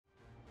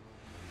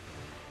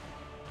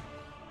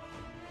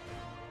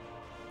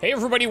Hey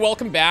everybody,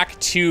 welcome back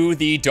to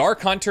the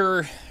Dark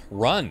Hunter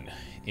run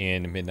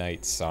in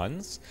Midnight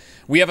Suns.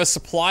 We have a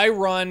supply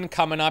run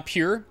coming up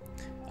here.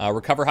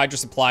 Recover Hydra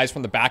supplies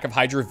from the back of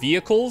Hydra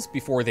vehicles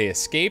before they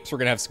escape. So we're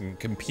gonna have some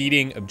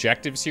competing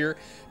objectives here.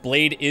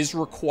 Blade is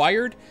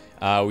required.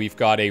 We've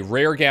got a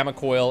rare gamma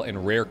coil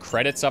and rare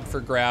credits up for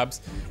grabs.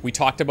 We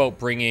talked about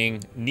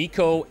bringing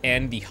Nico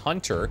and the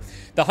Hunter.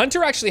 The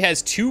Hunter actually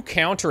has 2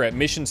 counter at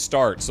mission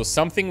start, so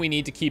something we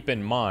need to keep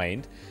in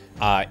mind.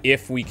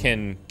 If we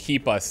can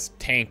keep us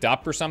tanked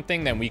up or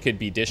something, then we could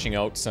be dishing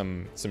out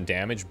some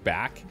damage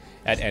back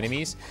at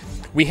enemies.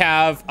 We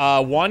have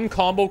 1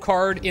 combo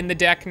card in the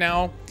deck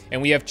now,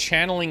 and we have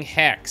Channeling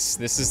Hex.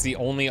 This is the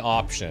only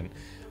option.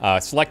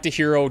 Select a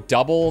hero,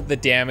 double the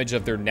damage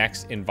of their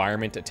next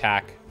environment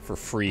attack for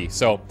free.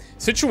 So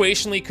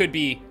situationally could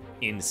be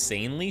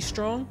insanely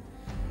strong,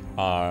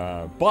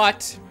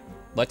 but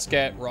let's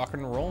get rock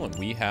and rolling.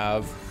 We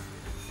have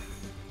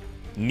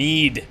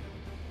need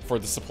for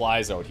the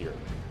supplies out here.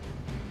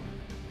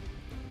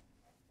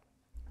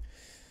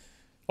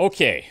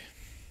 Okay.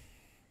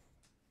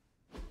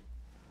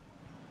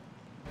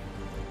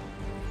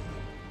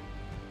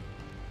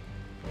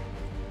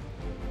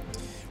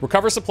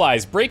 Recover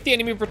supplies. Break the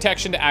enemy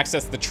protection to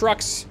access the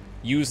trucks.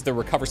 Use the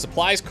recover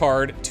supplies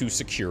card to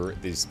secure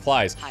these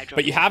supplies.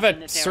 But you have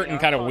a certain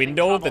kind of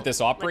window that this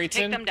operates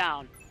in. Them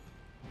down.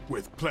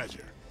 With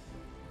pleasure.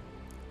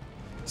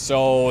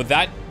 So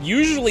that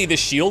usually the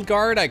shield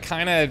guard, I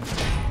kind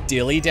of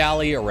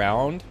dilly-dally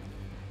around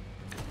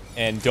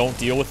and don't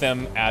deal with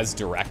them as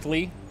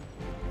directly.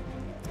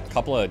 A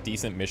couple of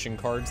decent mission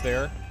cards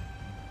there.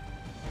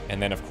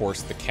 And then, of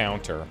course, the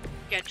counter.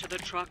 Get to the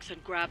trucks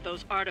and grab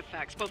those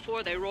artifacts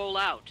before they roll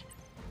out.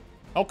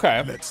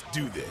 Okay. Let's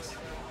do this.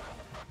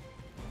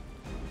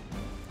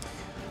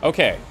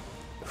 Okay.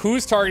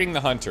 Who's targeting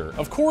the Hunter?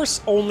 Of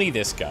course, only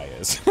this guy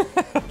is.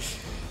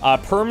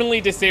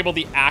 Permanently disable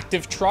the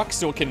active truck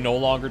so it can no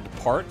longer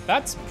depart.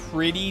 That's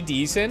pretty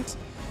decent.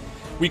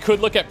 We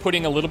could look at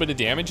putting a little bit of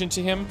damage into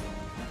him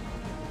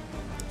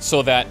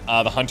so that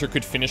the Hunter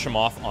could finish him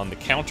off on the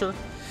counter.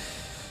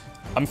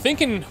 I'm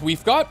thinking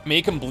we've got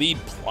Make 'em Bleed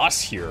Plus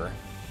here.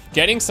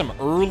 Getting some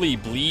early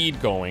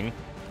bleed going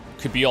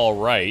could be all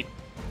right.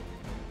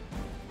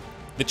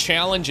 The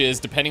challenge is,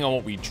 depending on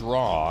what we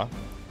draw,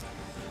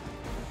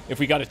 if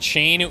we got a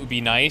chain, it would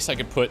be nice. I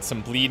could put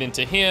some bleed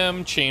into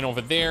him, chain over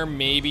there,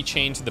 maybe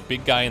chain to the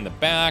big guy in the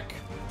back.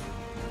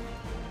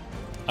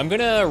 I'm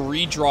gonna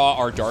redraw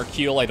our Dark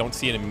Heal. I don't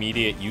see an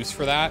immediate use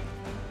for that.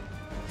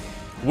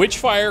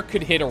 Witchfire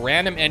could hit a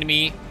random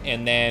enemy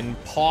and then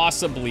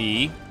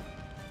possibly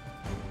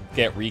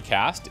get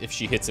recast if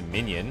she hits a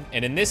minion.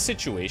 And in this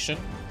situation,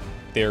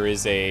 there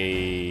is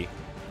a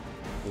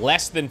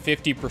less than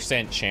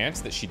 50% chance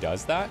that she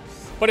does that.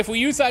 But if we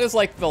use that as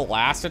like the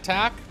last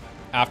attack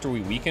after we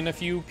weaken a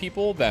few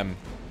people, then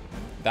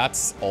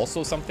that's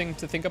also something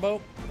to think about.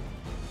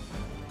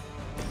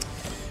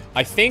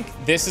 I think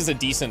this is a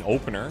decent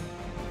opener.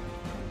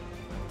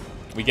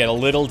 We get a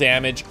little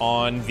damage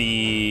on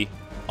the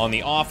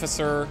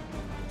officer.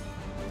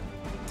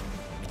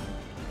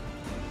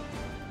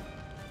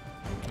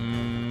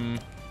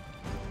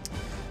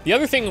 The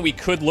other thing we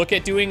could look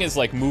at doing is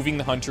like moving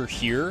the Hunter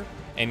here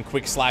and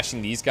quick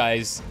slashing these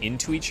guys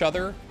into each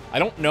other. I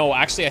don't know.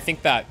 Actually, I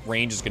think that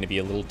range is going to be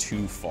a little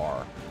too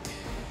far.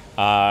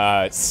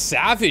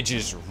 Savage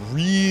is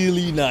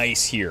really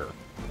nice here.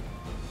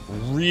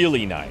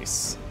 Really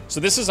nice. So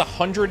this is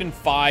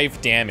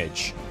 105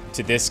 damage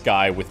to this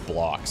guy with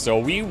block. So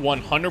we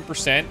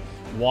 100%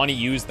 want to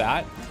use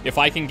that. If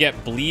I can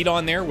get bleed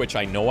on there, which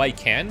I know I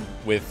can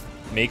with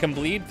Make 'em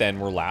Bleed, then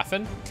we're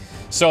laughing.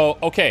 So,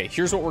 okay,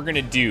 here's what we're going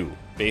to do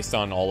based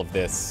on all of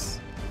this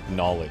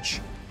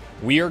knowledge.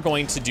 We are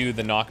going to do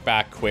the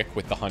knockback quick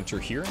with the Hunter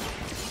here.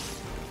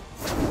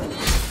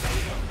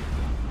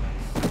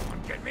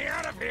 Get me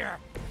out of here.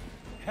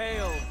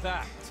 Hail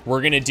that.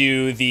 We're going to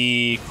do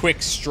the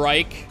quick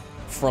strike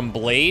from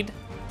Blade.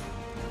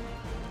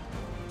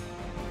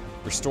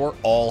 Restore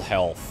all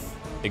health.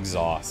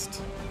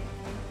 Exhaust.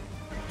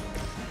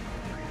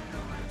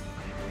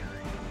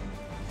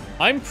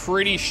 I'm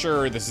pretty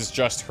sure this is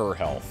just her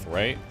health,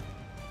 right?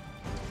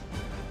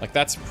 Like,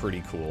 that's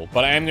pretty cool.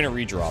 But I am going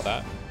to redraw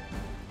that.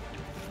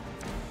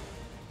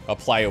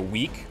 Apply a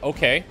weak.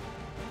 Okay.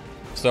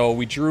 So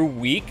we drew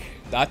weak.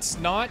 That's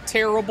not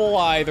terrible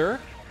either.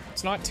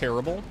 It's not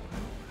terrible.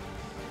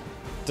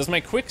 Does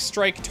my quick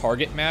strike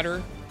target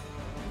matter?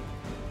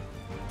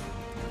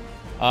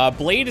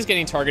 Blade is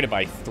getting targeted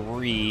by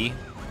 3.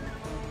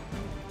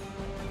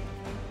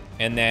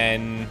 And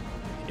then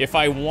if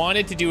I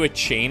wanted to do a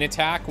chain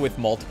attack with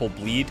multiple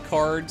bleed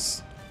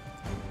cards,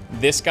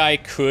 this guy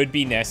could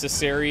be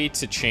necessary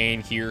to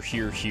chain here,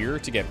 here, here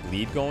to get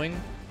bleed going.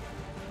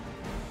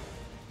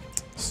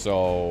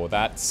 So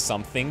that's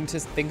something to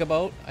think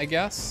about, I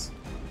guess.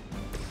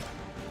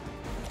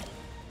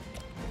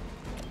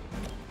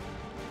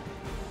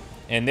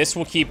 And this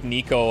will keep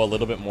Nico a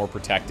little bit more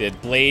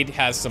protected. Blade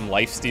has some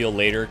lifesteal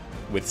later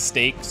with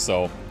stake,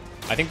 so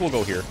I think we'll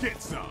go here.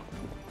 Get some.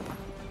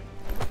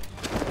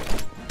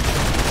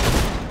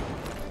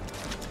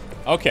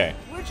 Okay.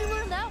 Where'd you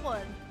learn that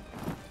one?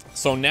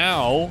 So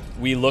now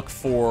we look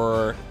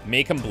for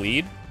make him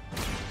bleed.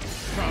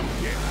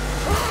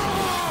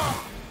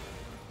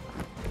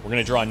 We're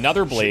gonna draw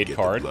another blade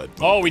card.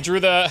 Oh, we drew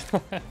the...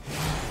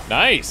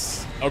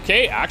 Nice.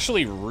 Okay,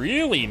 actually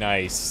really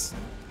nice.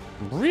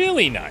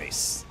 Really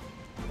nice.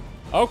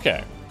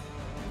 Okay.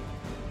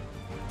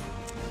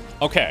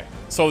 Okay,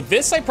 so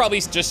this I probably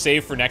just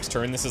save for next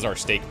turn. This is our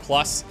stake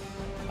plus.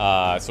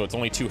 So it's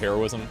only 2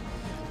 heroism.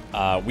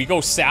 We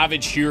go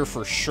savage here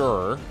for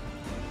sure.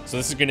 So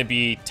this is gonna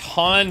be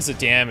tons of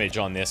damage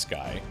on this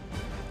guy.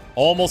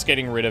 Almost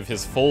getting rid of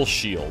his full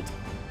shield.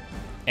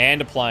 And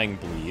applying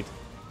bleed.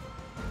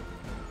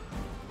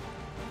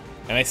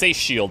 And I say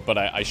shield, but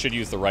I should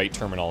use the right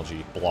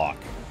terminology. Block.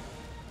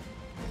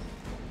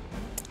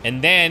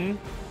 And then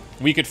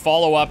we could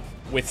follow up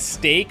with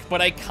stake,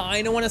 but I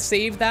kind of want to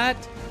save that.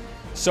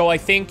 So I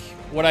think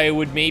what I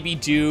would maybe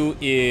do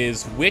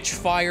is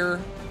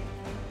Witchfire.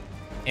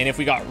 And if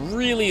we got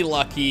really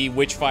lucky,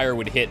 Witchfire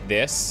would hit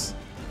this.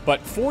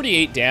 But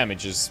 48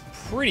 damage is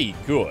pretty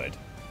good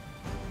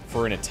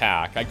for an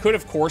attack. I could,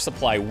 of course,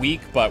 apply weak,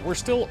 but we're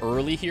still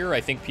early here.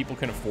 I think people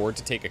can afford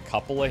to take a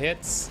couple of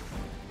hits.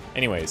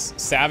 Anyways,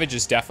 Savage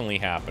is definitely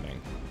happening.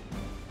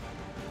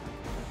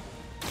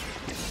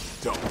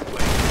 Don't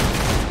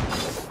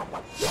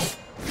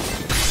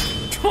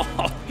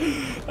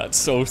That's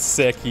so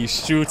sick. He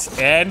shoots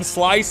and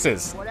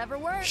slices. Whatever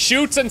works.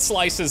 Shoots and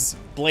slices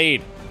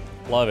blade.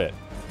 Love it.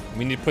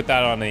 We need to put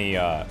that on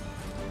the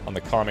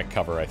comic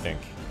cover, I think.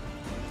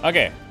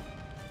 Okay.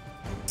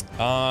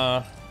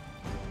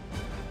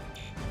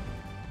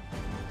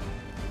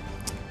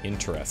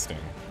 Interesting.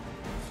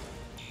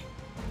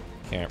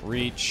 Can't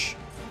reach.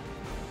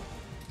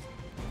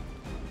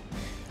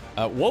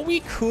 What we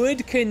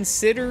could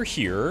consider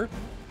here...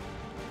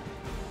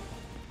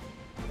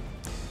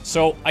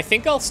 So, I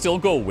think I'll still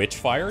go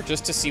Witchfire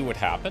just to see what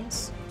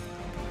happens.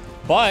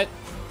 But,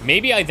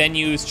 maybe I then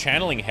use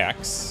Channeling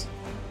Hex.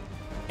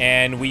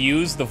 And we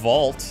use the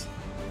Vault.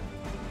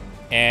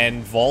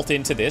 And Vault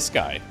into this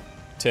guy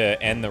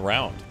to end the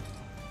round.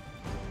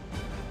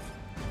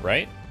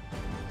 Right?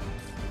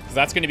 Because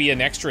that's going to be an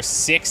extra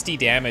 60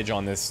 damage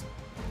on this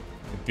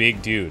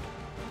big dude.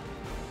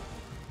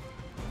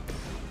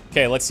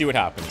 Okay, let's see what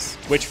happens.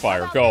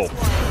 Witchfire, go.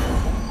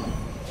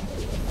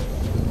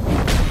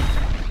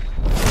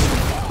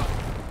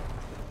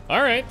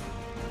 Alright.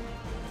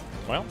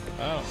 Well,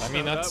 I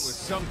mean, That was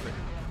something.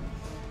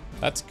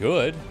 that's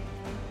good.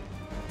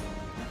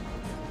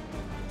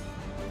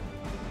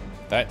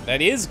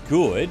 That is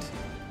good.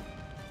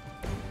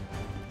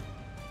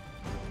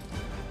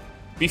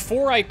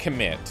 Before I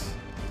commit,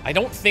 I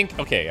don't think...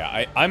 Okay,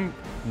 I'm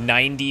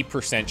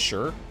 90%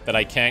 sure that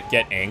I can't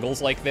get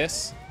angles like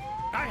this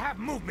I have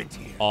movement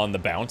here. on the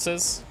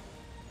bounces.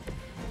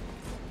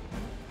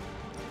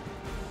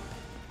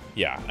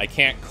 Yeah, I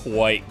can't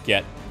quite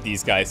get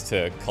these guys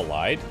to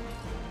collide.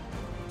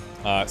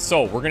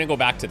 So, we're gonna go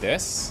back to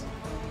this.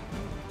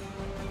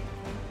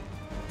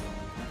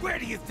 Where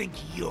do you think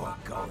you're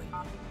going?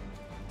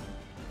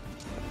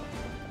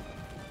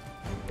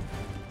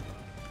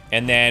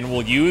 And then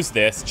we'll use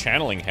this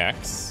Channeling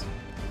Hex.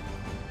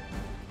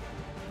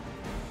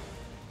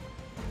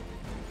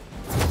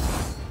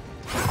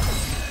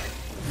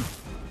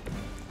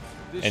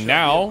 And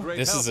now,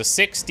 this is a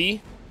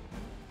 60.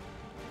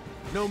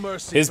 No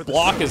mercy. His for the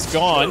block is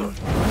gone.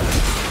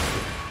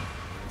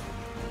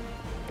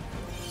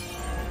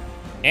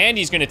 And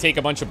he's going to take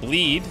a bunch of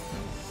bleed.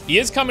 He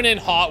is coming in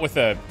hot with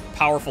a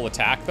powerful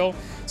attack, though.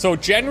 So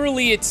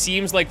generally, it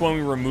seems like when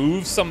we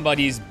remove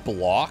somebody's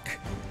block,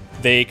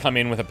 they come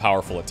in with a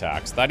powerful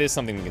attack. So that is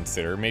something to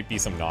consider. Maybe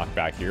some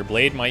knockback here.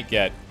 Blade might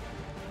get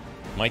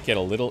a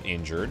little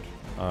injured.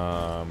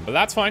 But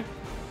that's fine.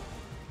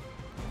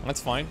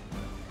 That's fine.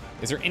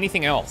 Is there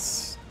anything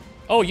else?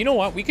 Oh, you know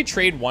what? We could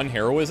trade 1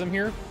 heroism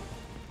here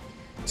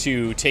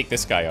to take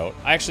this guy out.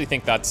 I actually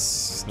think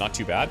that's not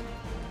too bad.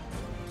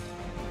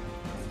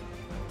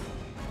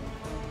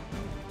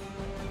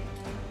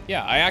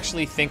 Yeah, I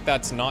actually think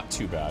that's not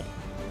too bad.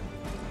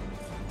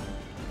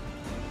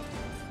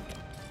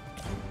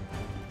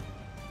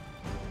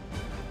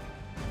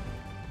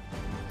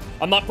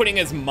 I'm not putting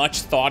as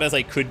much thought as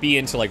I could be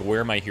into like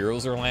where my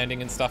heroes are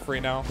landing and stuff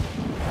right now.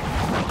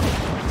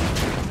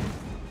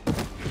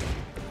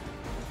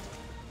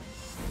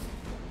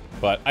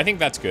 But I think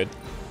that's good.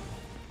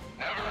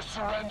 Never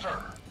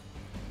surrender.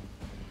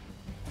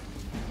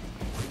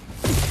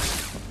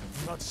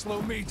 Not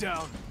slow me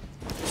down.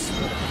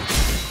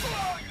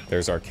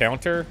 There's our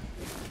counter.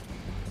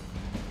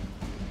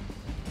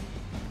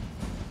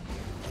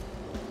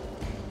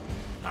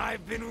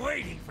 I've been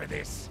waiting for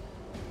this.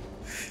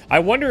 I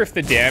wonder if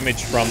the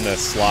damage from the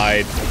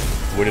slide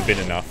would have been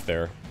enough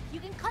there.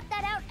 You can cut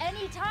that out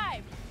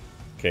anytime.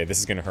 Okay, this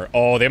is gonna hurt.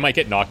 Oh, they might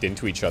get knocked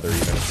into each other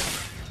even.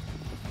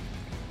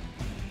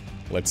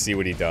 Let's see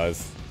what he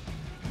does.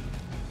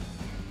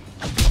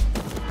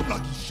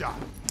 Lucky shot.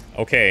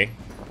 Okay.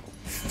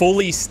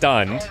 Fully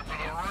stunned.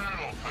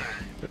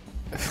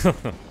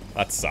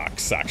 That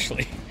sucks,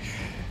 actually.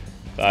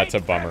 That's a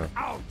bummer.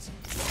 Out.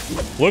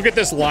 Look at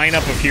this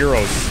lineup of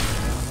heroes.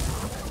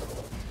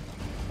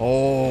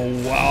 Oh,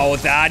 wow,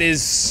 that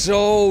is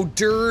so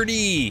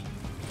dirty.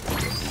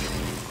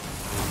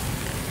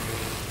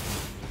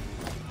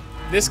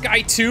 This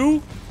guy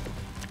too?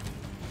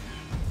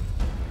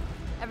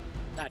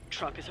 That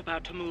truck is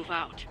about to move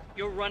out.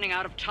 You're running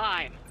out of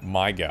time.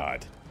 My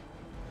God.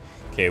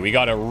 Okay, we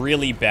got a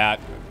really bad...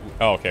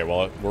 Oh, okay,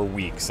 well, we're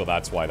weak, so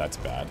that's why that's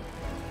bad.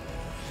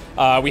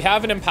 We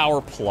have an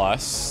Empower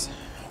Plus.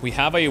 We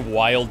have a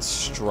Wild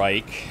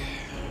Strike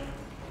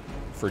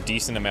for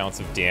decent amounts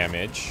of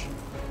damage.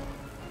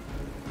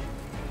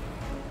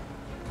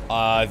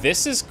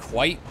 This is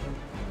quite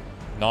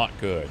not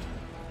good.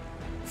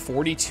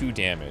 42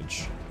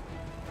 damage.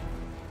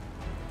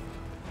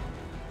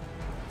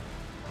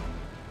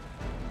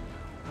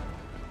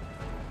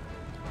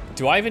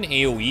 Do I have an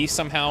AoE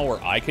somehow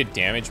where I could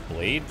damage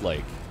Blade?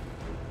 Like...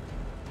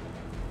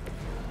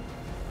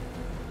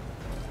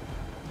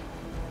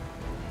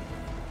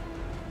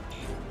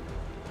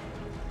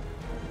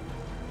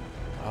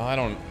 I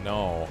don't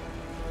know.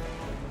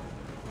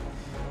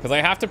 Because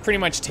I have to pretty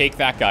much take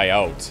that guy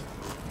out.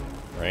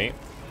 Right?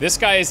 This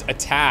guy's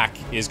attack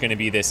is going to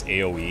be this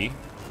AoE.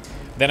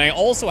 Then I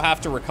also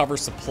have to recover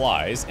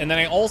supplies. And then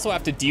I also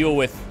have to deal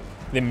with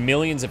the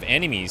millions of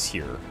enemies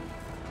here.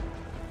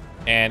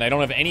 And I don't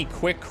have any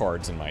quick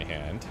cards in my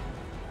hand.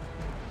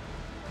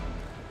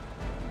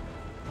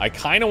 I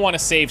kind of want to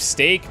save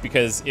Stake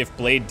because if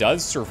Blade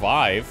does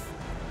survive,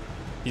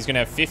 he's going to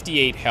have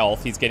 58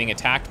 health. He's getting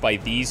attacked by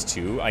these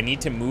two. I need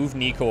to move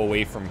Nico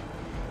away from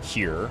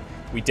here.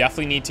 We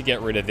definitely need to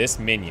get rid of this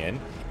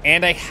minion.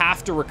 And I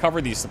have to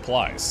recover these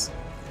supplies.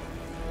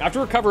 I have to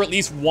recover at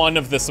least one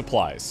of the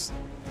supplies.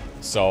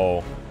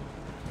 So,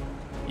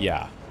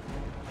 yeah.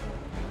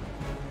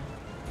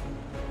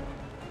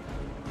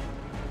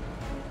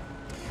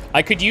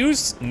 I could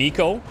use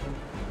Nico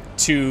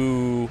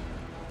to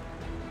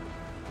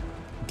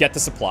get the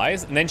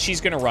supplies, and then she's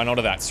going to run out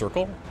of that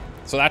circle.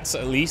 So that's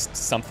at least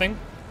something.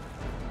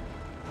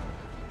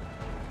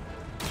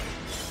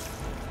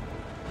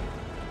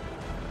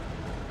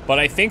 But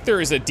I think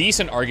there is a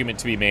decent argument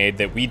to be made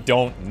that we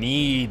don't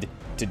need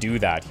to do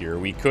that here.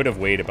 We could have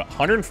waited, but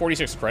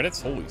 146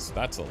 credits? Holy,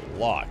 that's a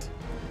lot.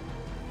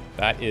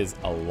 That is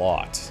a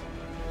lot.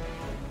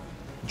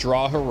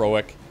 Draw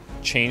heroic,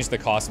 change the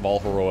cost of all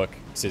heroic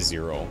to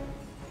 0.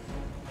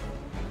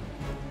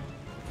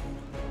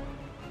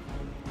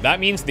 That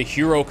means the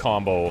hero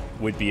combo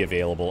would be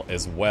available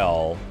as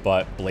well,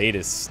 but Blade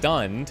is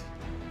stunned.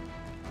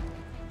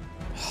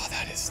 Oh,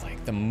 that is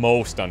like the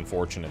most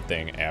unfortunate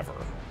thing ever.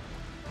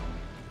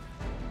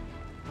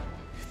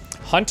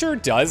 Hunter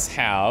does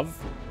have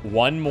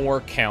one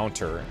more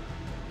counter,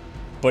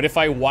 but if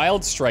I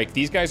Wild Strike,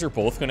 these guys are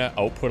both going to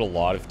output a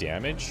lot of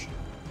damage.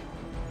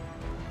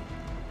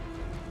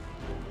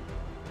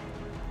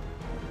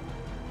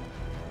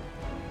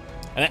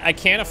 And I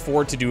can't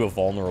afford to do a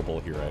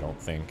vulnerable here, I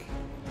don't think.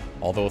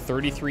 Although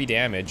 33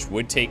 damage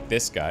would take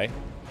this guy.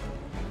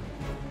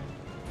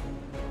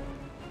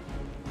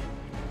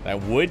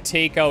 That would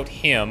take out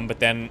him, but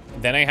then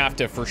I have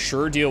to for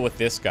sure deal with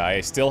this guy.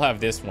 I still have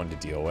this one to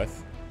deal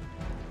with.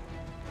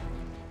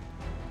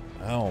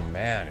 Oh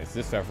man, is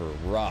this ever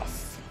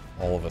rough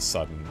all of a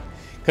sudden?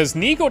 Because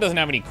Nico doesn't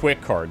have any quick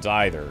cards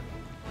either.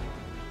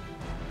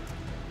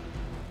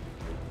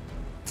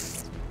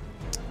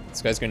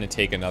 This guy's going to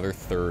take another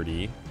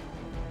 30.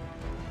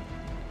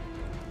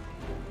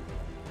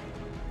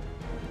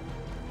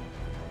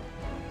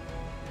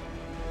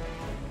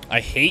 I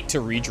hate to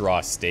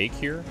redraw Stake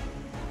here.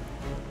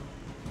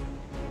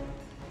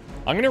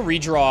 I'm going to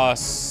redraw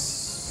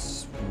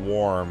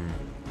Swarm.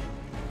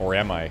 Or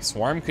am I?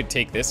 Swarm could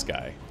take this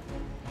guy.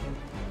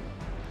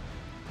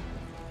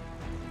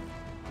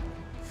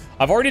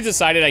 I've already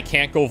decided I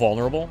can't go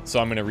vulnerable, so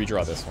I'm going to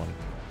redraw this one.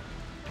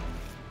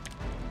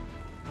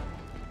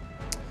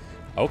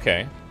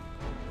 Okay.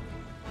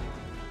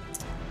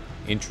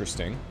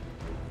 Interesting.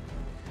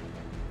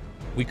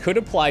 We could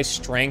apply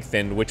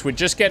Strengthened, which would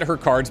just get her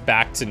cards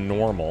back to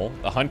normal.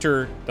 The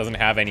Hunter doesn't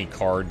have any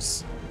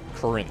cards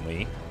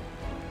currently.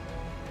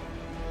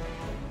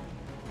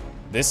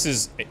 This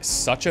is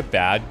such a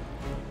bad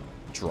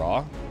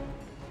draw.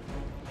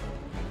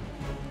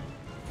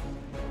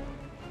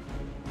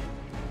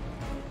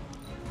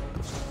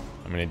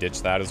 I'm going to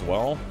ditch that as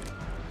well.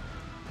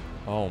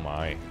 Oh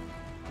my.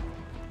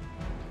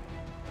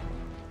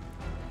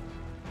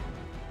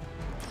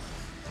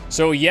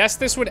 So yes,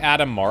 this would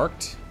add a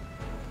marked,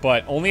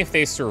 but only if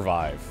they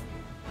survive.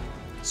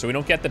 So we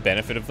don't get the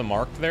benefit of the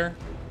marked there.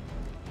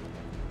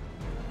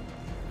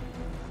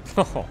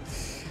 Oh,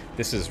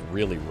 this is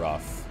really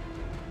rough.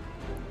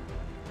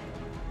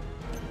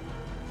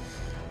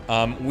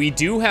 We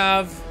do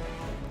have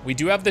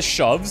the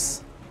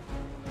shoves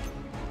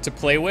to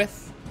play with.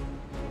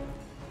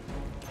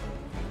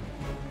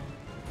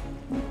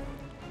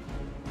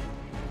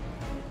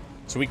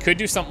 So we could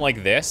do something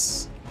like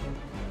this.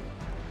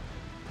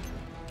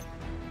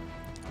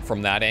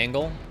 From that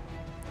angle.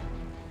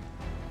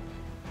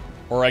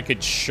 Or I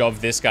could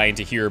shove this guy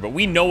into here, but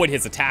we know what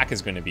his attack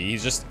is going to be.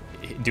 He's just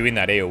doing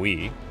that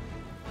AoE.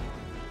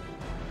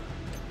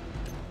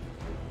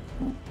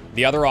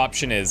 The other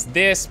option is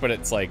this, but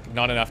it's like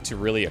not enough to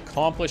really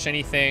accomplish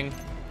anything.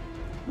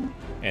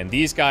 And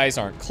these guys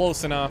aren't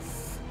close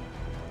enough.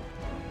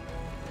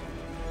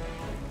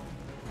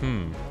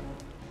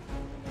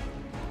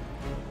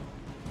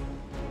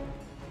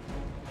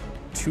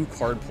 2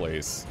 card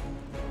plays.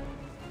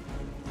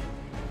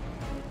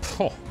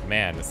 Oh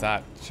man, is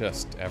that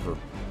just ever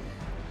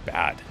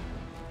bad.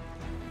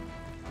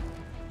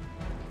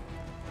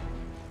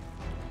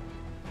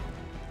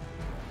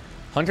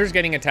 Hunter's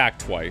getting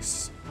attacked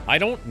twice. I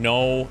don't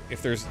know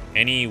if there's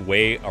any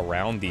way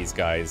around these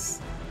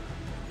guys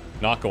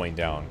not going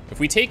down. If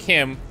we take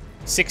him,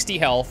 60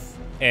 health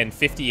and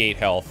 58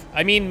 health.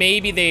 I mean,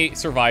 maybe they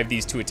survive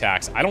these 2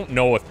 attacks. I don't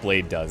know if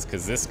Blade does,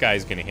 because this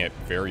guy's going to hit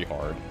very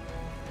hard.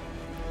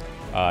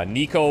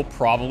 Nico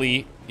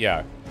probably,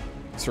 yeah,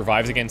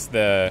 survives against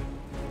the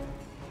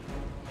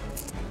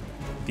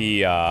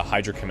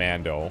Hydra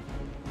Commando.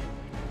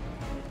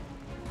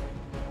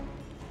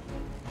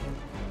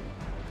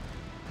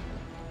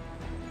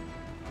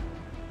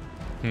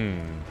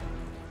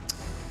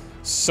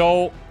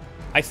 So,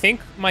 I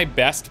think my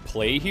best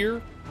play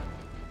here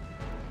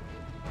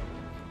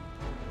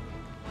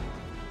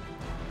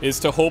is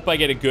to hope I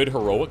get a good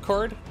heroic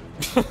card.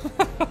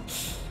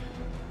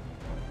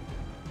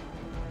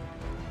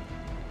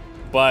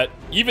 But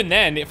even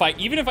then,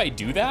 even if I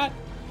do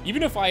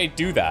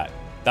that,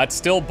 that's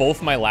still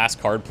both my last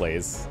card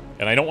plays.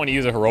 And I don't want to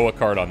use a heroic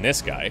card on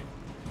this guy.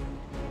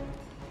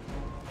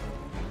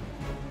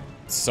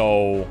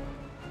 So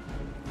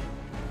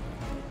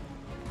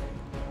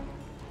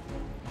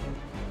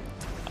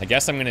I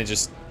guess I'm gonna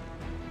just...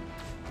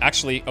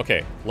 Actually,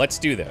 okay, let's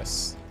do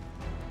this.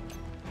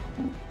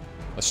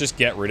 Let's just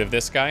get rid of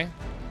this guy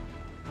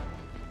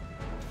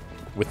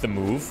with the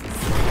move.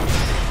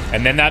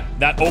 And then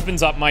that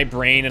opens up my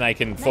brain and I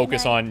can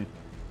focus on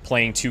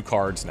playing 2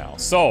 cards now.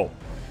 So,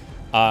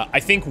 I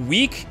think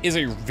Weak is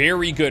a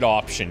very good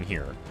option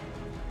here.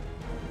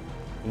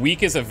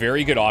 Weak is a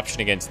very good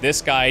option against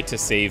this guy to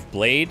save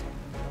Blade.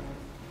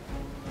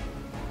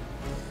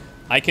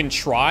 I can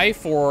try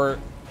for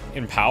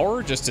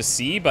Empower just to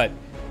see, but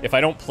if I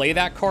don't play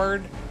that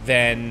card,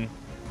 then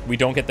we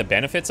don't get the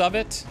benefits of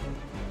it.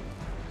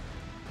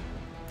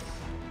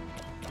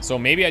 So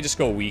maybe I just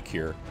go Weak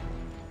here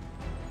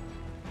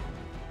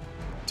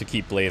to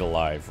keep Blade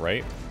alive,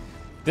 right?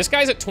 This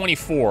guy's at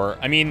 24.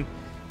 I mean,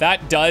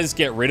 that does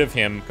get rid of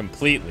him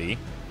completely.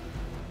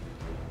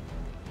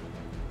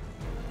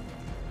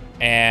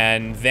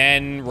 And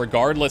then,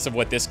 regardless of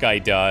what this guy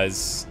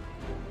does,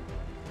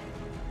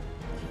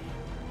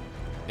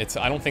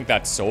 I don't think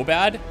that's so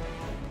bad,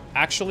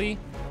 actually.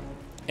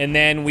 And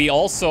then we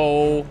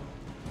also...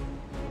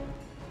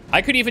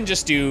 I could even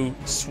just do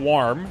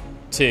Swarm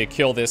to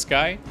kill this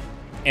guy,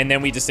 and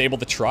then we disable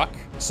the truck,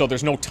 so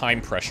there's no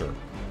time pressure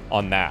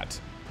on that.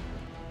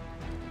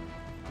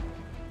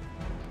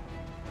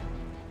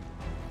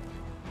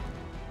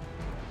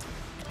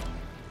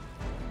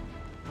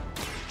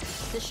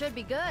 This should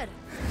be good.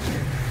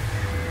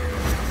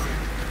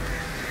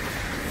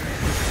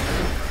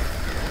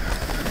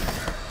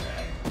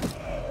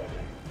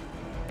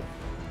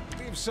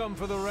 Leave some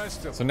for the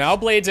rest of So now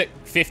Blade's at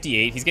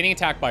 58. He's getting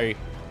attacked by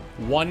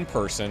 1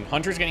 person.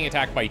 Hunter's getting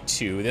attacked by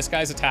 2. This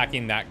guy's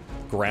attacking that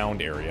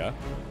ground area.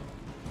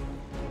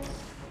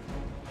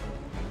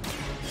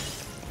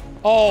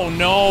 Oh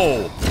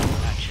no!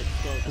 That should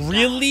slow them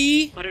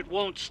Really? down, but it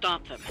won't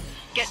stop them.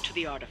 Get to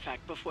the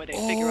artifact before they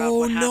figure out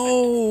what happened.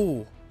 Oh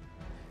no!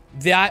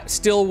 That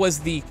still was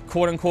the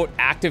quote-unquote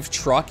active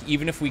truck,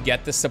 even if we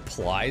get the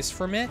supplies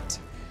from it?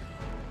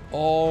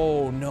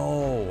 Oh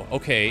no.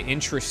 Okay,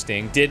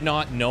 interesting. Did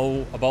not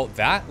know about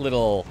that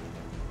little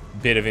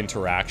bit of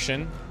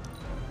interaction.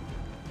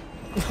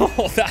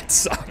 Oh, that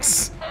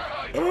sucks.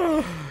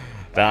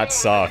 That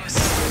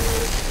sucks.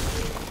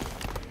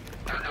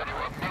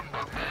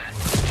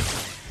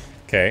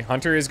 Okay,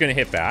 Hunter is gonna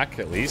hit back,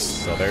 at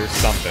least, so there's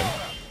something.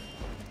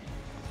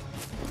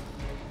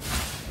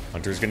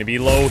 Hunter's gonna be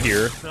low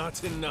here.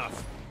 Not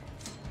enough.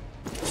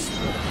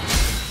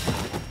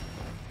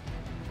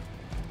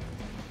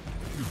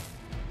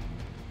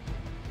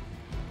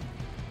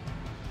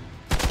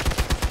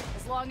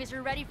 As long as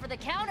you're ready for the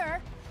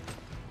counter.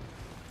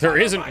 There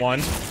isn't one.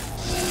 Damn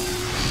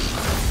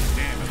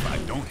if I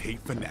don't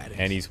hate fanatics.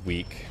 And he's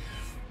weak.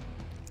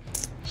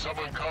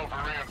 Someone call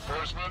for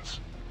reinforcements?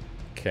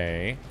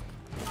 Okay.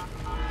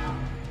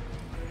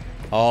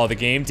 Oh, the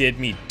game did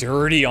me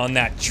dirty on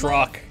that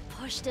truck.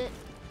 Pushed it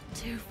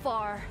too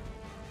far.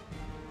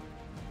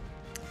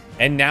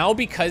 And now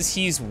because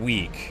he's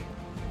weak.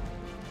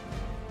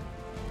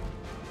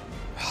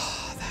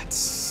 That's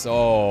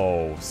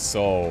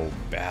so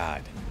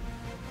bad.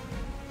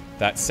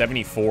 That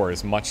 74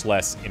 is much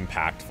less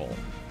impactful.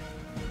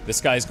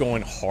 This guy's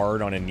going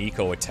hard on a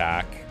Nico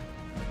attack.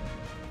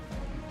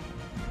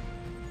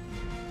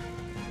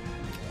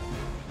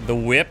 The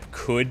whip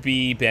could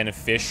be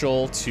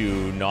beneficial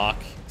to knock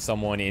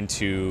someone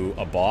into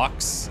a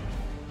box.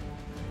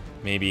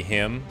 Maybe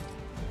him.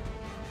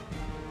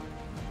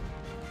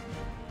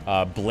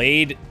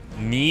 Blade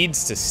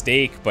needs to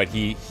stake, but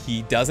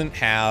he doesn't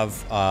have...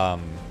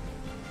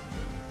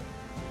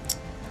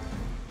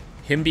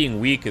 him being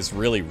weak is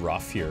really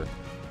rough here.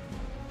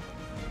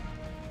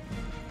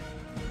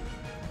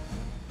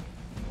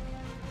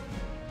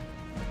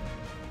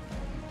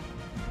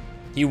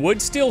 He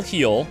would still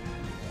heal.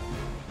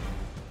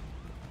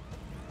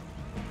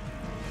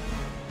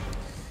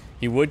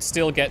 He would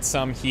still get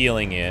some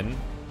healing in.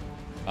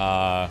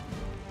 And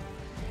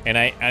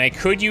I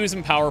could use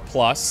Empower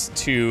Plus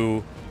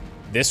to...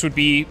 This would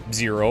be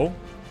 0.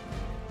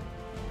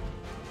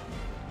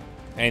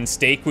 And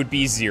Stake would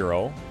be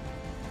 0.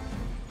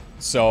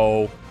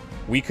 So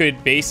we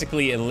could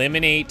basically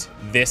eliminate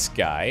this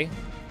guy.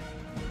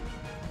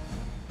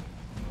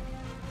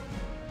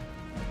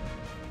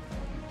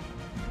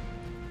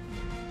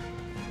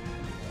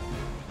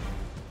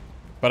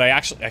 But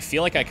I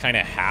feel like I kind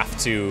of have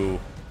to...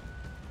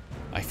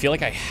 I feel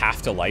like I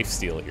have to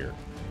lifesteal here.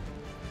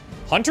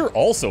 Hunter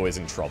also is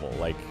in trouble.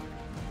 Like,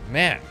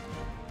 man.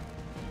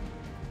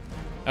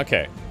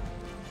 Okay.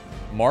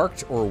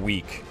 Marked or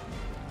weak?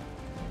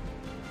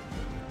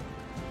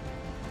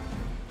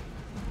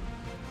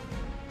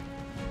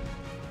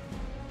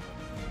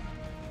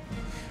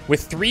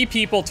 With 3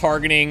 people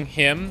targeting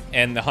him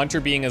and the Hunter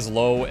being as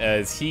low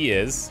as he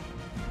is,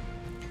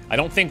 I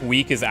don't think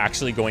weak is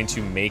actually going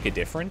to make a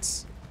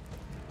difference.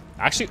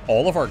 Actually,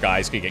 all of our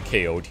guys could get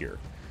KO'd here.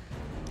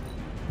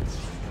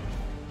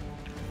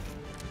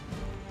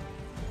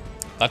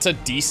 That's a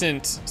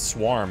decent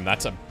swarm.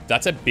 That's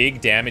a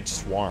big damage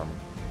swarm.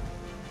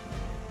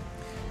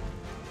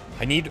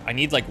 I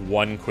need like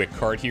 1 quick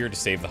card here to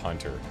save the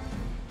Hunter.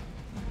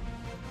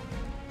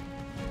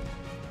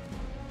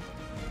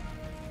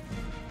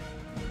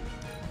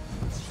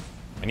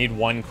 I need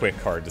 1 quick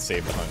card to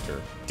save the Hunter.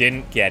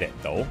 Didn't get it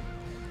though.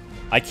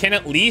 I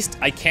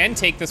can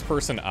take this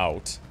person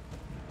out.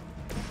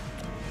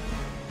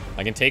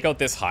 I can take out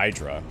this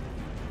Hydra.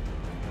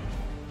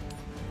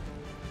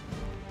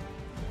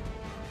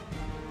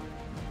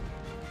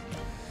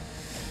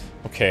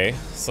 Okay,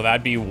 so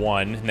that'd be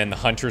 1, and then the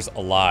Hunter's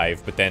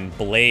alive, but then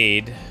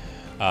Blade,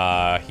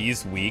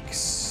 he's weak,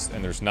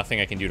 and there's nothing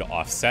I can do to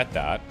offset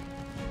that.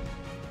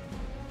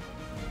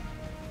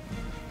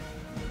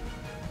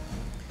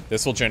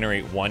 This will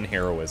generate 1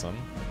 heroism.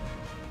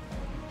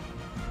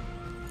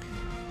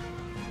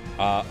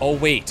 Oh,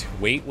 wait.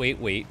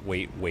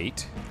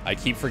 I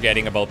keep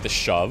forgetting about the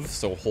shove,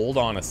 so hold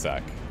on a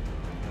sec.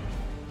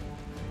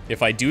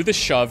 If I do the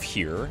shove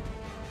here,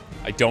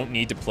 I don't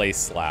need to play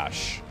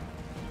slash.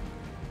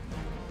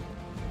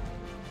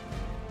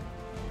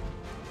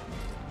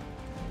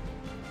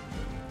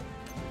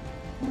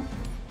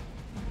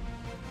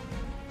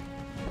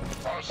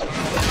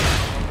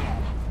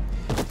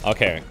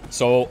 Okay,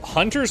 so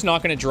Hunter's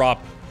not going to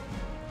drop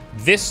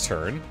this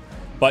turn,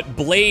 but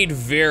Blade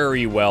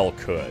very well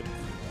could.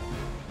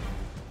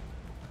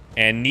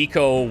 And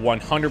Nico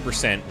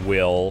 100%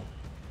 will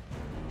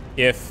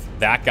if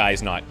that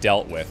guy's not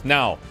dealt with.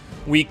 Now,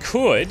 we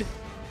could...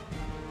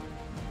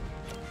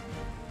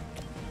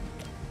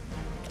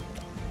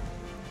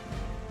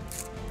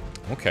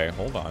 Okay,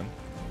 hold on.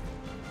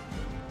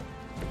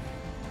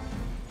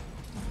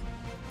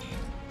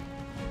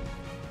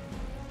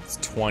 It's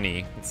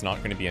 20. It's not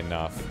going to be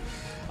enough.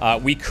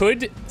 We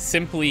could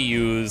simply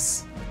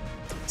use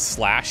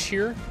slash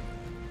here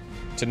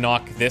to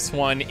knock this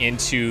one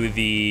into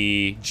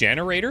the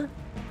generator.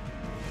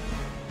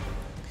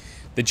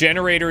 The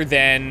generator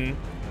then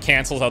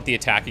cancels out the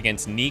attack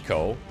against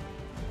Nico.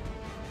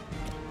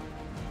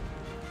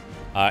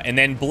 And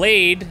then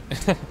Blade,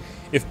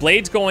 if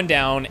Blade's going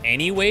down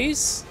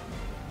anyways,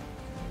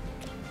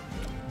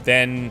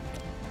 then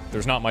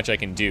there's not much I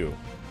can do,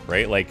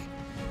 right? Like,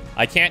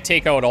 I can't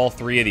take out all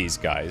 3 of these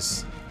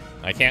guys.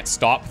 I can't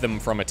stop them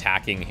from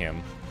attacking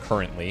him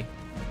currently.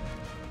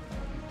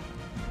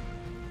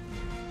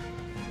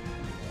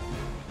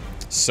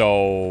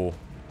 So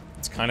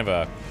it's kind of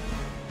a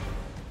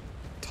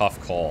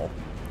tough call.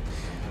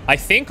 I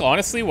think,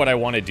 honestly, what I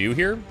want to do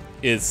here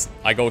is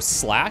I go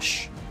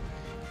slash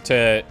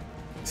to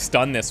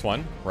stun this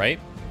one, right?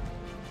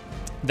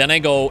 Then I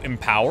go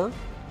empower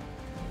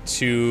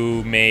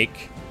to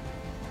make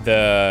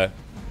the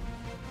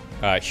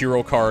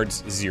hero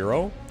cards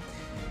 0.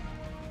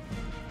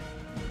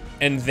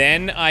 And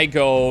then I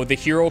go the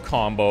hero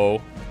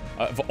combo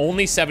of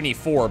only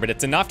 74, but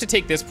it's enough to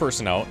take this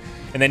person out.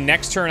 And then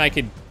next turn I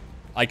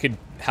could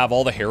have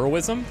all the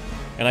heroism,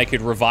 and I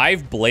could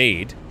revive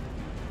Blade,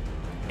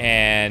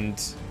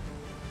 and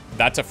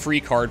that's a free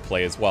card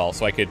play as well.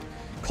 So I could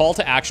call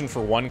to action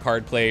for 1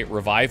 card play,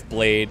 revive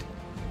Blade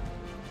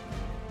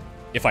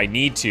if I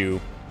need to,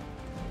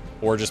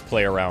 or just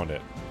play around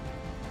it.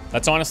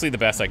 That's honestly the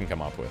best I can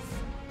come up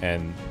with,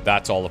 and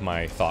that's all of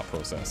my thought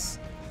process.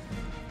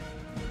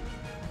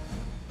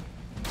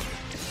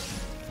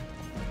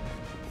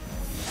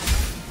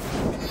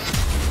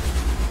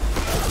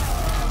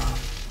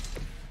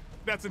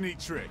 that's a neat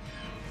trick.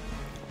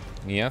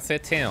 Yes,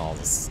 it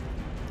is.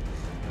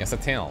 Yes,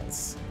 it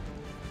is.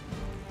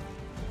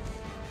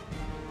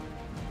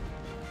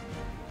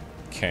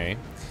 Okay.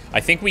 I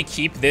think we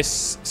keep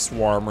this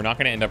swarm. We're not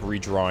going to end up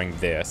redrawing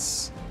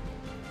this.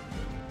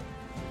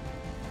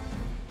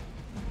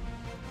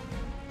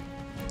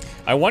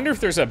 I wonder if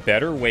there's a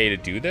better way to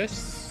do this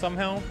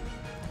somehow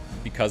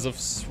because of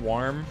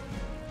swarm.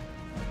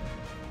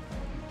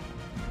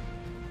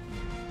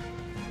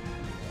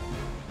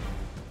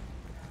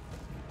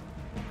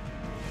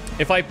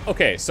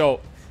 Okay, so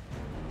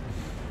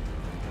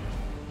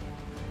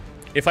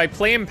if I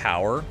play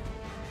Empower,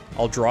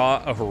 I'll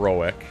draw a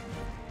heroic,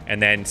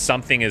 and then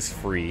something is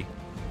free.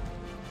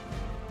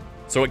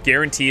 So it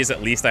guarantees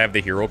at least I have the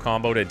hero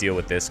combo to deal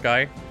with this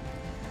guy.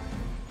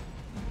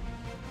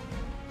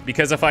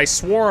 Because if I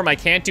swarm, I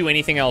can't do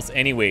anything else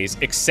anyways,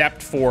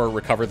 except for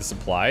recover the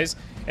supplies.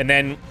 And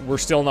then we're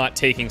still not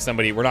taking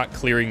somebody, we're not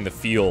clearing the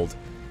field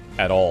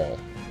at all,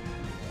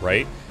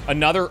 right?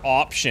 Another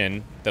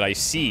option that I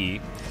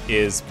see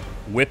is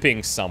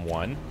whipping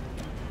someone.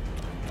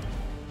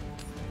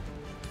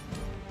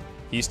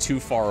 He's too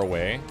far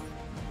away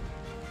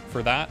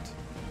for that.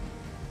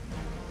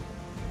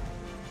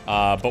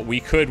 But we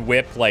could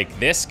whip, like,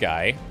 this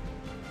guy.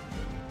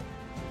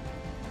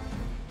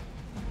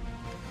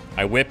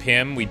 I whip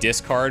him, we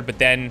discard, but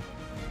then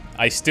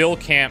I still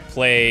can't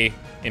play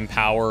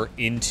Empower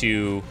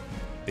into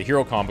the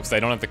hero combo because I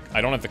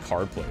don't have the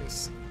card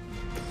plays.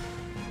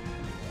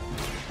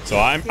 So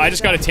I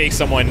just got to take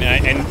someone,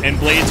 and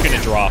Blade's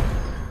gonna drop,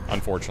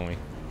 unfortunately.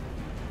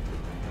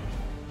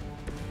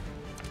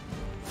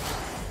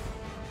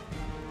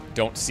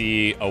 Don't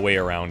see a way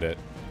around it.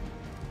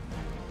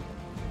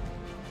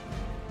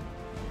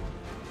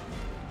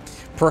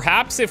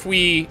 Perhaps if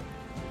we,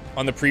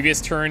 on the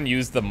previous turn,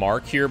 used the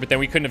mark here, but then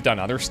we couldn't have done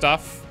other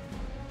stuff.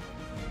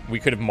 We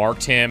could have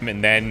marked him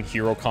and then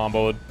hero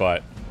comboed,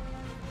 but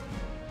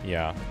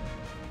yeah.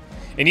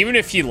 And even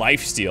if he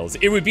life steals,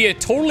 it would be a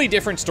totally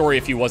different story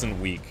if he wasn't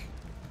weak.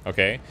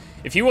 Okay?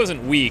 If he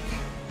wasn't weak,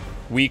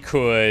 we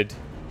could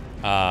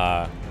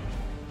heal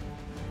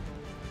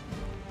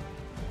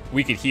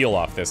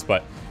off this,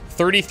 but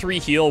 33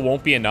 heal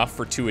won't be enough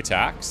for 2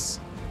 attacks,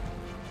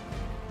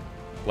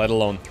 let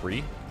alone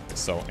 3.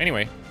 So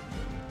anyway,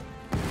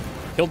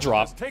 he'll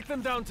drop. Let's take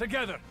them down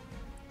together.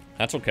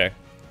 That's okay.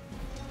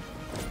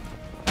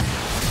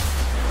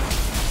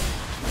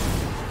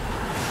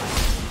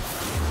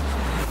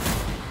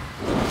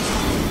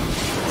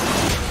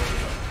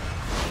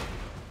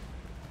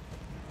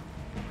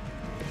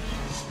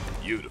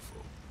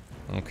 Beautiful.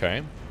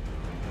 Okay.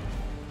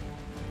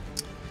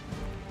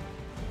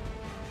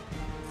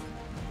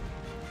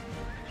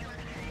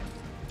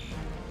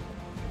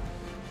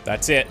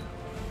 That's it.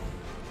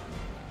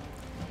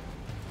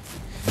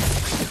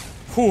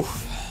 Whew,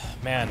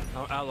 man.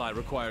 Our ally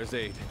requires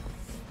aid.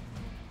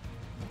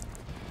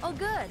 Oh,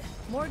 good.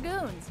 More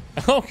goons.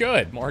 Oh,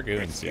 good. More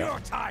goons, It's yeah. your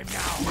time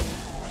now.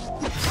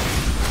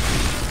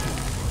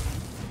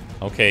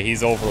 Okay,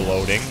 he's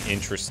overloading.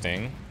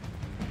 Interesting.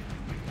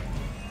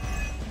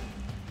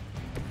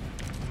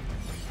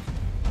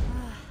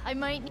 I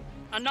might...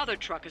 Another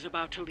truck is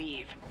about to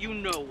leave. You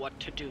know what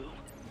to do.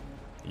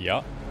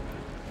 Yep.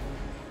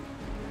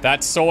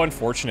 That's so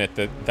unfortunate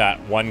that that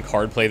one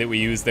card play that we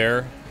used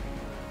there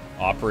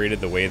operated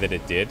the way that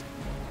it did.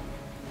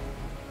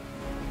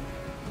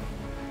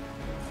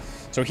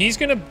 So he's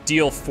going to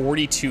deal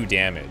 42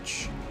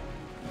 damage.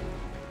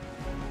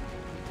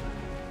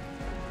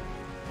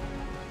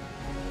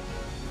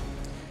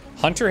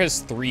 Hunter has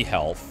 3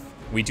 health.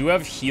 We do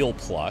have heal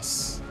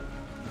plus.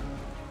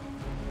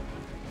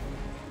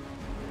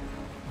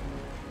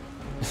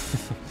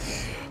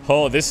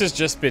 Oh, this has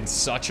just been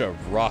such a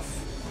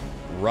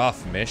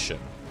rough mission.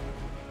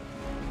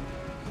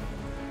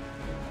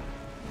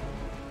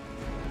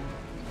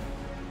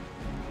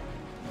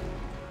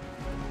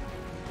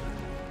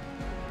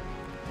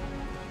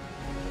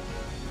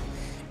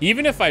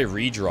 Even if I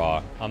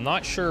redraw, I'm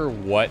not sure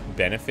what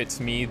benefits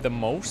me the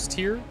most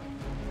here.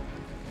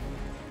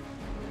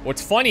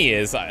 What's funny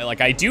is,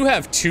 I do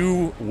have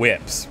 2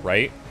 whips,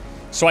 right?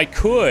 So I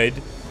could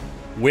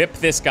whip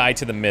this guy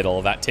to the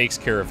middle. That takes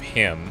care of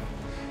him.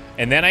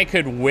 And then I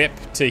could whip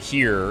to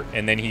here,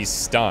 and then he's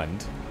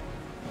stunned.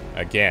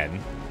 Again.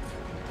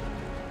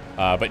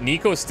 But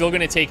Nico's still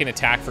going to take an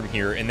attack from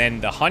here, and then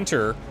the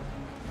Hunter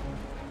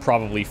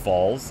probably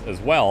falls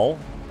as well.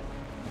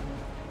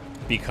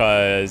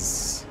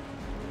 Because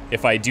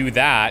if I do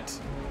that,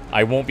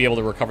 I won't be able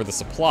to recover the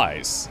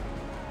supplies.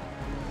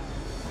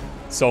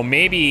 So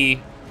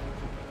maybe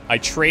I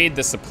trade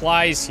the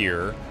supplies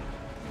here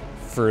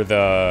for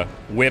the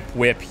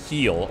whip,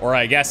 heal. Or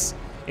I guess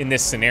in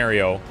this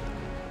scenario,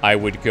 I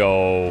would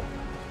go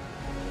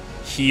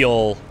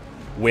heal,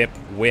 whip.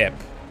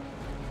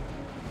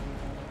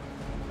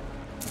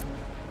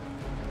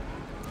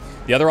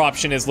 The other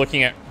option is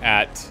looking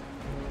at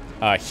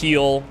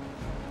heal,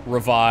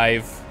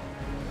 revive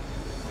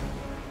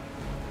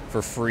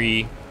for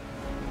free,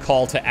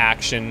 call to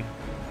action,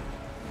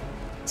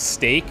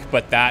 stake,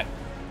 but that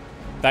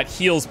That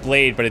heals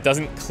Blade, but it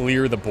doesn't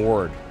clear the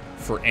board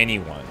for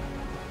anyone.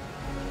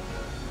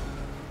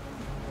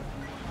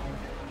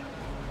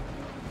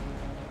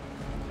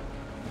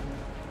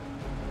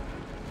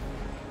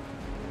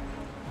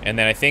 And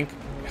then I think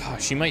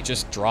she might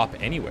just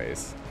drop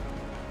anyways.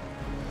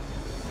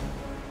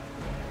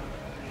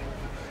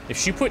 If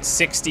she put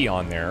 60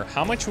 on there,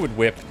 how much would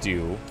whip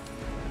do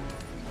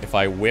if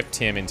I whipped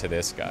him into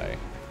this guy?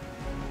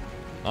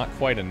 Not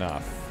quite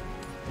enough.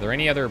 Are there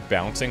any other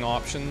bouncing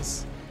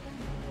options?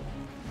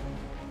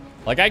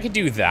 Like, I could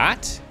do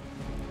that.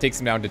 Takes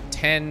him down to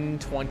 10,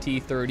 20,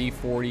 30,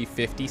 40,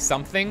 50,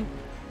 something.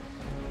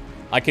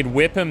 I could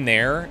whip him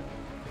there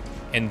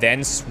and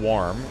then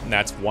swarm, and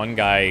that's one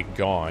guy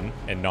gone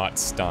and not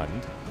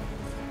stunned.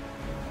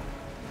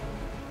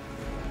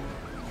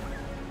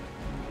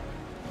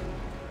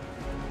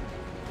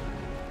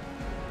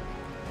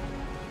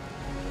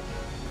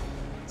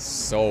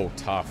 So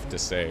tough to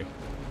say.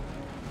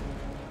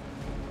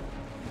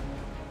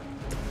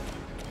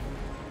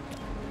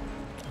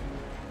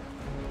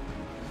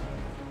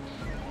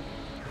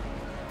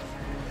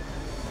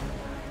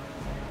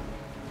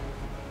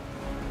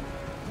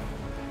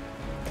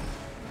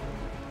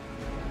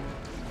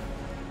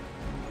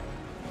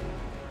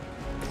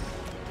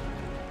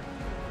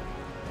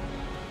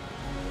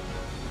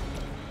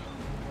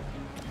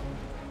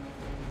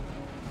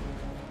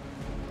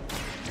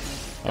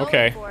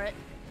 Okay. For it.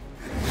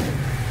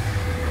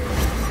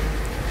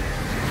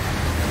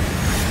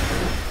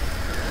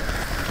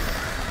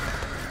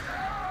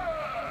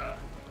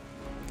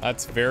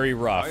 That's very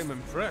rough. I'm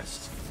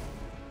impressed.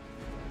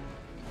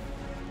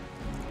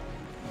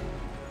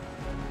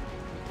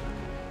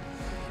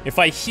 If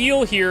I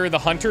heal here, the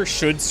hunter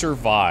should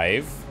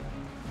survive.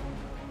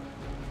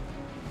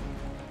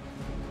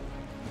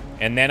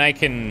 And then I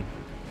can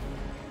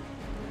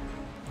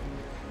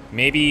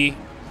maybe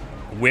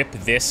whip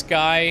this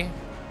guy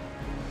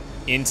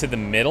into the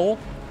middle.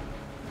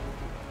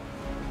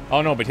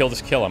 Oh no, but he'll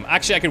just kill him.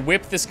 Actually, I could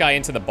whip this guy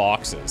into the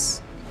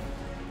boxes.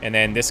 And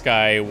then this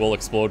guy will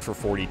explode for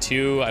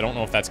 42. I don't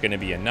know if that's going to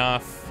be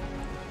enough.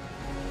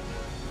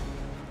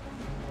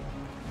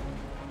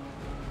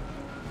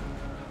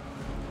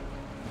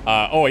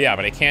 Oh yeah,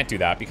 but I can't do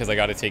that because I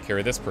got to take care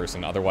of this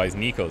person. Otherwise,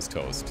 Nico's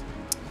toast.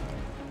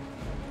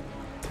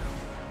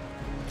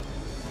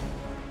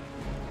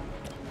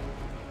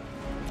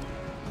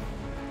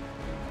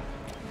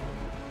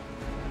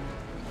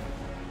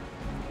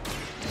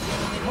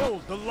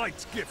 Behold the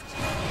light's gift.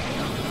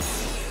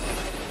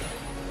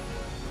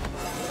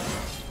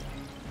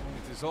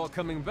 It is all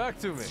coming back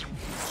to me.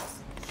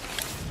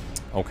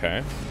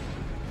 Okay.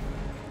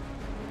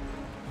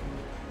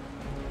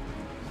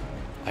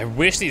 I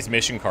wish these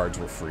mission cards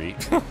were free.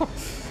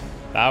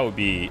 That would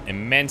be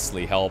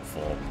immensely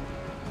helpful.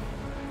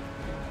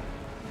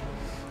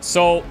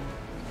 So,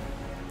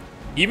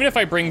 even if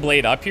I bring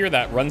Blade up here,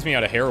 that runs me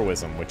out of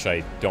heroism, which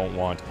I don't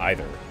want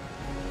either.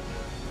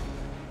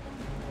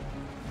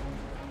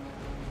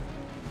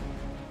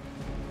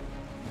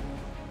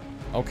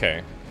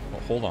 Okay.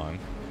 Well, hold on.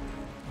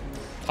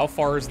 How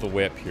far is the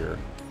whip here?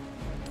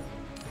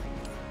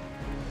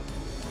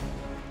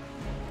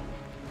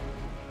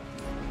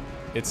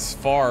 It's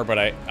far, but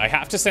I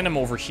have to send him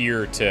over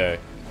here to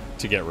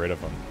get rid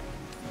of him.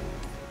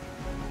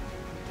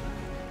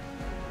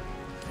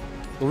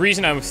 The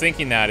reason I was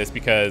thinking that is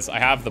because I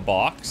have the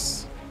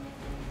box.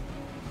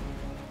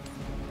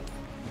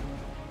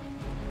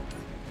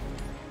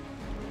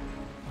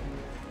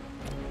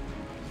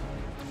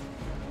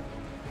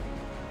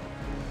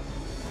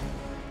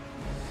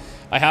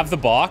 I have the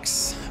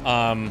box,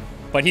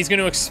 but he's going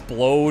to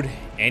explode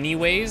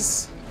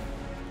anyways.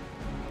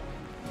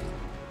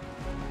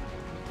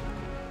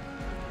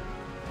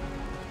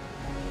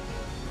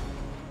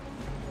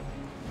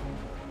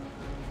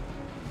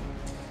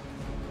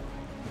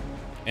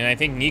 And I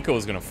think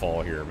Nico's gonna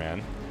fall here,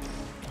 man.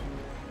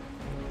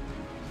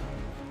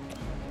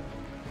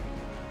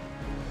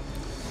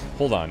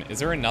 Hold on, is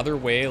there another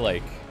way,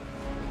 like...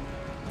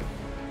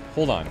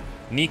 Hold on,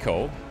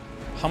 Nico,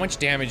 how much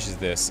damage is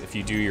this if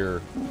you do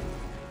your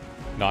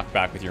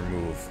knockback with your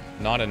move?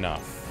 Not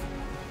enough.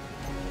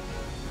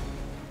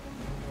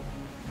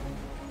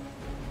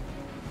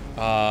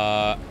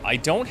 I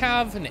don't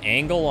have an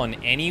angle on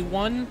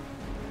anyone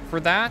for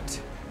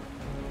that.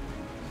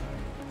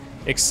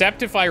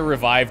 Except if I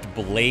revived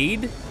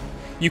Blade.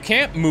 You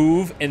can't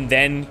move and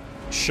then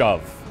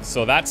shove.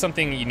 So that's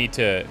something you need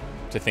to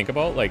think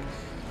about. Like,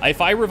 if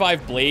I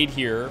revive Blade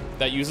here,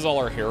 that uses all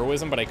our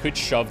heroism, but I could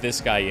shove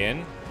this guy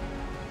in.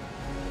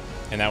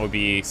 And that would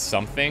be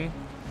something.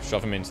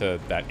 Shove him into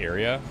that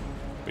area.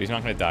 But he's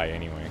not going to die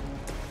anyway.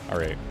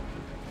 Alright.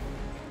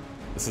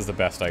 This is the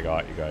best I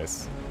got, you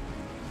guys.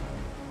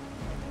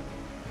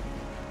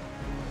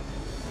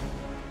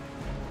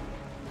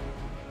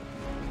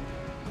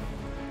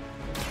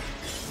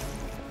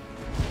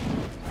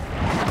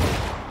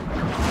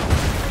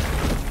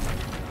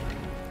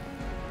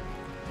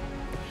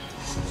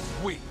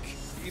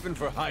 Even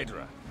for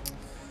Hydra.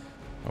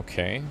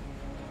 Okay.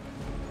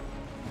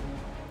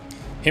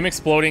 Him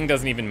exploding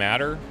doesn't even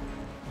matter.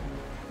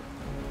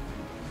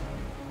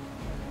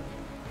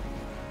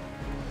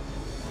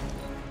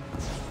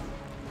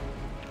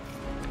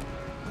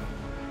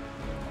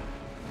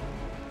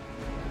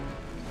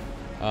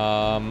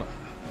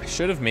 I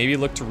should have maybe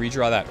looked to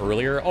redraw that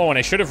earlier. Oh, and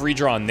I should have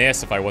redrawn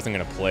this if I wasn't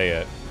going to play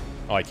it.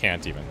 Oh, I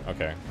can't even.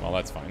 Okay, well,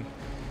 that's fine.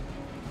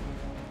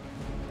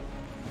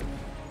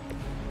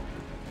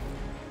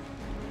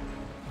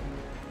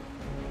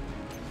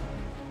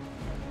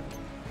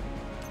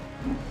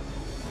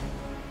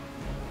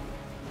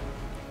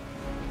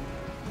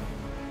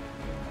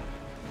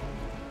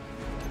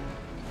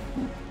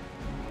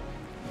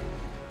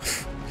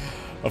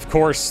 Of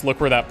course, look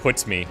where that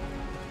puts me.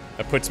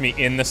 That puts me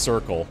in the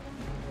circle.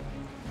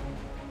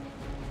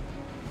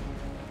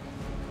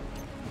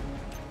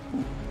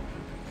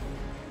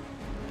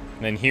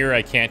 And then here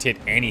I can't hit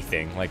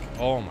anything. Like,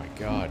 oh my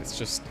god, it's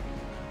just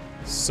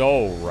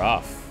so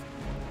rough.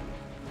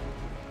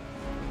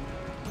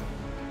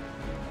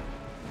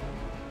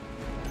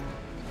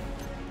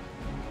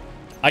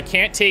 I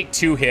can't take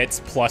 2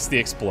 hits plus the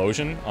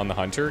explosion on the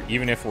hunter,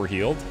 even if we're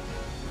healed.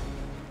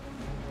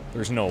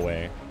 There's no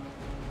way.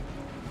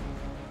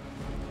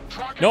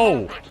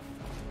 No!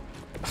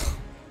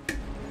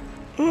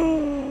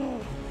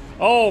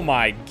 Oh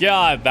my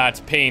god,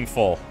 that's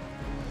painful.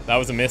 That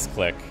was a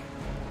misclick.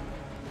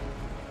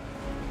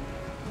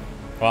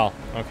 Well,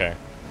 okay.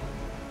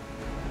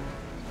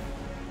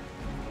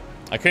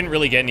 I couldn't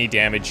really get any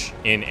damage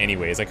in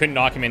anyways. I couldn't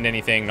knock him into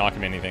anything, knock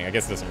him into anything. I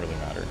guess it doesn't really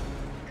matter.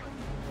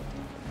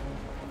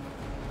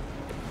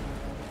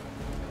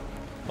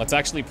 Let's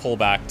actually pull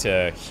back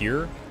to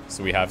here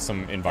so we have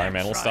some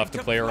environmental stuff to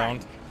play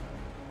around.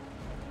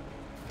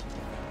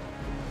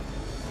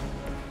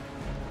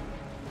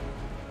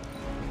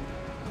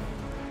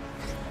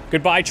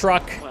 Goodbye,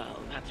 truck. Well,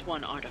 that's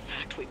one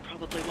artifact we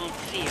probably won't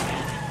see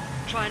again.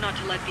 Try not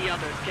to let the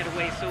others get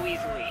away so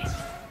easily.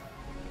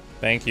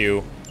 Thank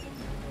you.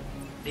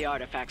 The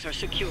artifacts are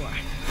secure. But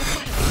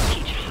why don't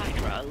you teach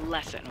Hydra a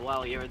lesson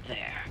while you're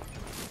there?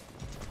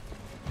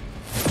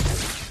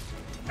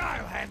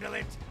 I'll handle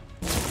it.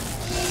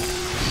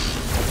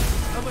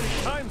 How many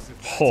times is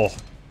that? Oh.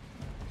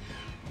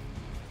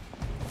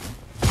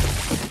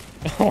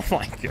 Oh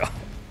my god.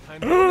 I'm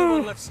the only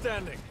one left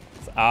standing.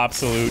 It's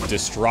absolute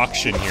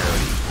destruction here.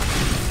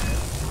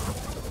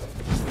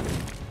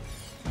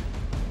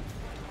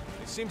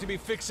 They seem to be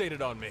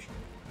fixated on me.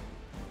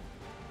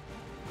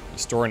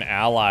 Restore an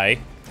ally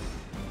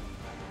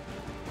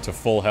to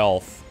full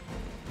health.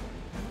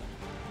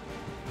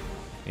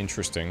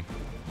 Interesting.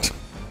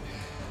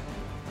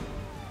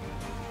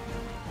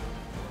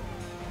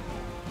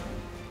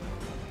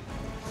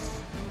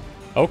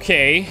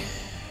 Okay.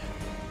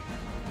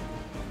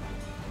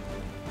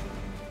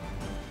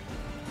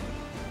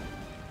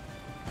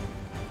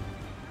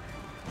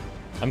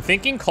 I'm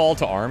thinking call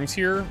to arms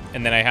here,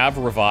 and then I have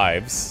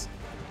revives.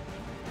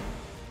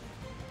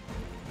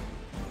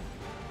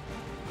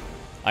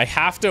 I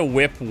have to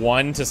whip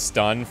one to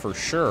stun for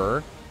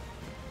sure.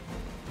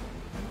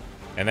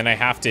 And then I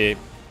have to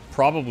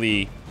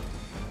probably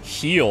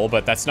heal,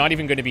 but that's not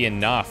even going to be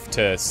enough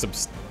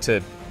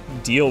to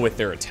deal with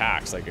their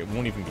attacks. Like, it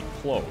won't even be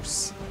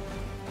close.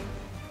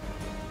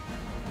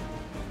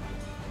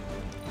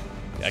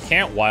 I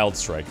can't wild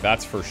strike,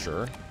 that's for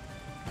sure.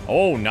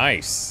 Oh,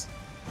 nice.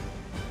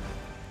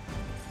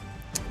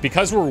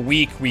 Because we're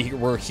weak,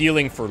 we're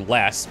healing for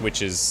less,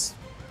 which is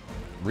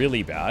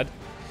really bad.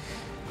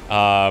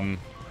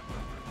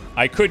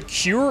 I could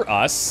cure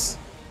us,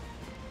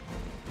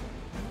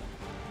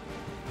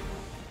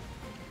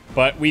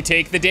 but we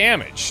take the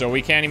damage, so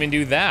we can't even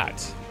do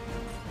that.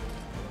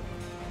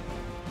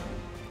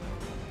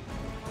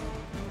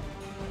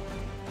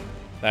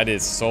 That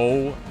is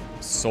so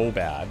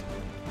bad.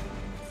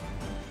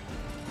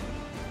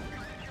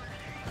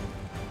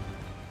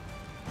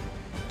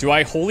 Do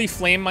I Holy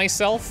Flame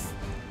myself?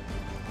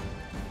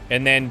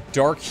 And then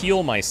Dark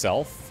Heal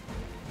myself?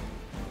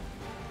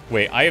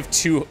 Wait, I have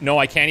 2... No,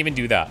 I can't even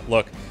do that.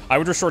 Look, I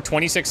would restore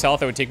 26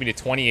 health. That would take me to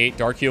 28.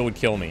 Dark Heal would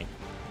kill me.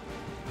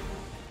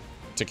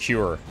 To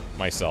cure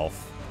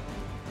myself.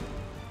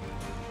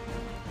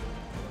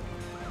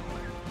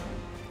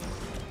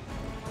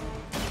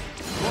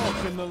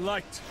 Walk in the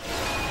light.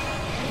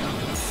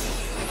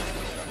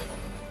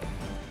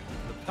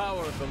 The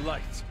power of the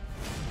light.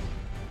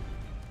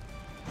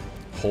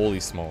 Holy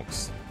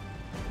smokes.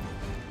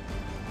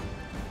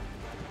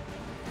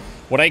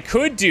 What I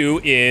could do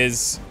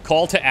is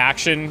call to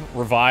action,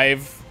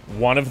 revive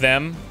one of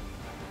them.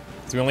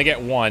 So we only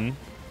get one.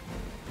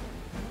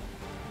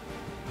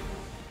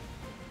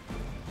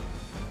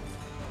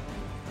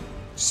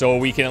 So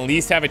we can at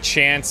least have a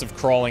chance of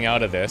crawling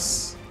out of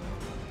this.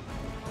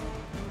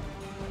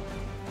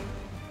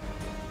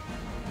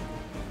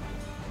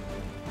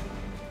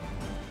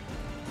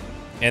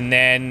 And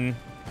then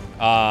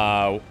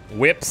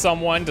whip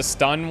someone to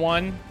stun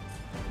one.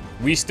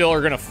 We still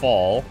are gonna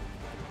fall.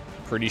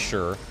 Pretty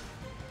sure.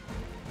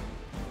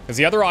 Because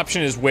the other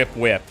option is whip,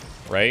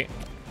 right?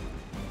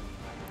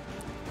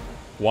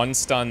 One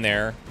stun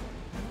there.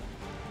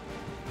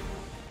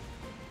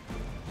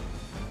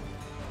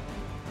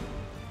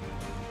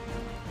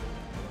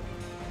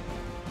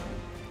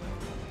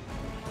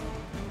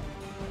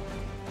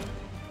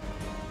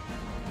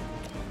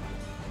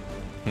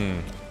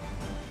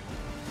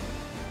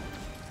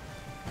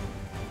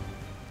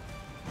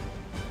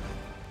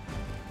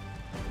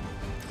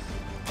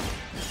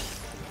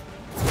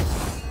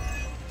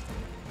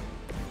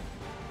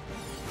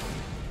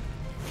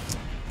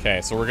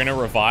 Okay, so we're gonna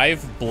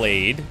revive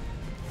Blade.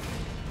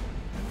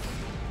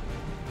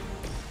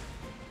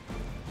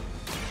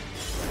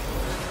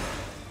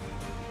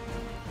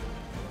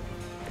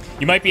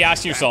 You might be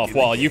asking yourself,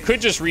 well, you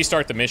could just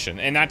restart the mission,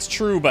 and that's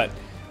true, but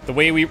the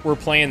way we're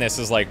playing this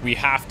is like we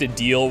have to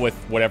deal with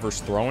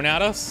whatever's thrown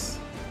at us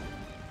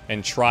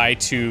and try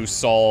to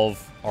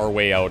solve our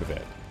way out of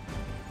it.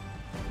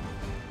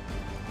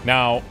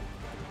 Now,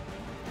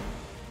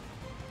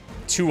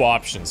 two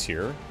options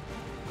here.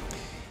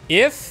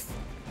 If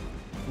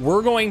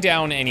we're going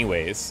down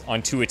anyways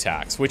on 2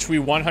 attacks, which we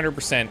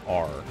 100%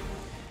 are,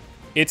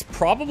 it's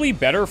probably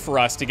better for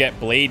us to get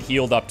Blade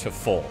healed up to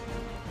full,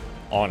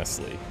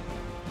 honestly.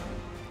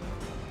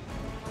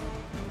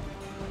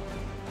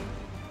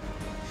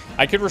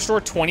 I could restore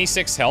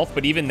 26 health,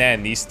 but even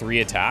then, these 3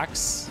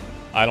 attacks,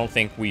 I don't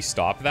think we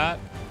stop that.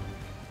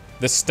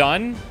 The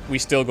stun, we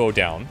still go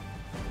down.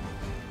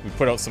 We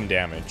put out some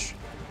damage.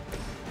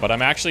 But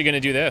I'm actually going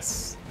to do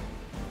this.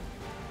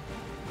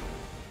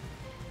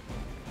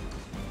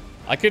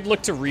 I could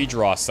look to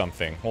redraw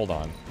something. Hold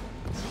on.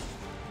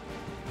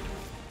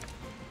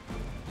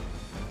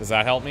 Does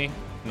that help me?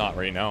 Not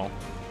right now.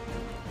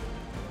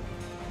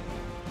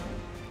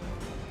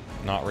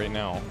 Not right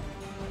now.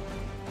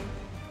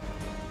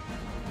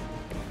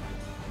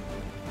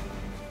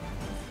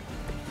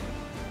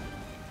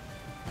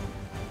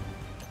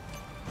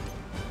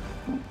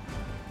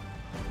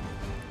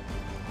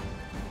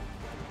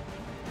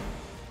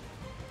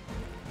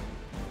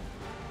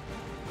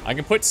 I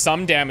can put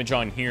some damage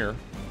on here.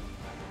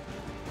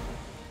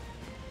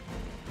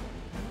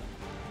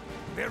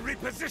 They're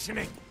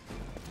repositioning.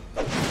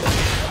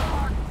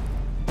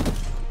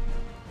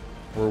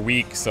 We're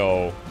weak,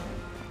 so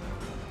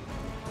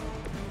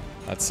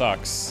that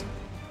sucks.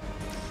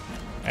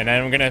 And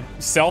then I'm gonna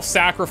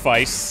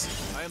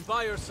self-sacrifice. I am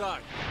by your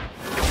side.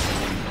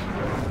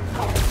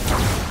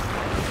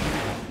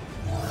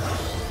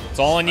 It's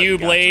all on you,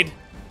 Blade.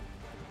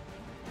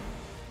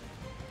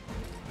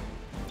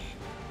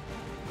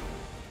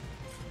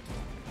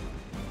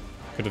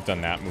 Could have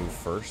done that move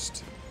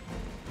first.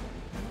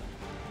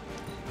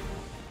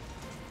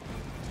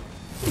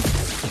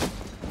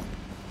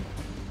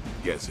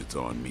 Guess it's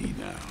on me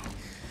now.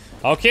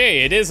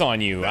 Okay, it is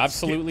on you. Let's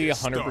Absolutely get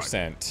this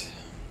 100%.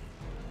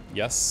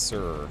 Yes,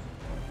 sir.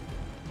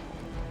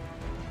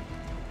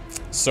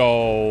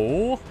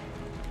 So,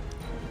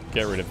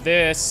 get rid of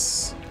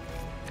this.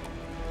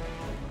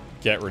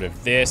 Get rid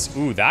of this.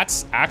 Ooh,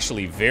 that's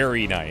actually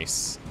very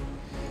nice.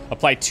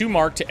 Apply 2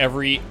 mark to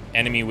every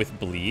enemy with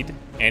bleed,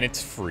 and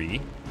it's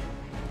free.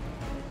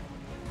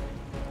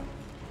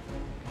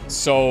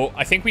 So,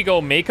 I think we go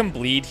make them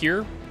bleed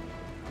here.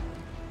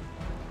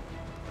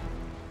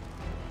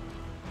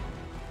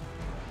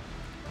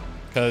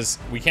 Because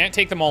we can't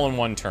take them all in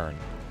one turn.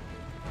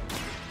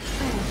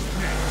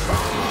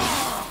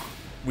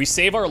 We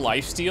save our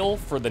lifesteal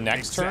for the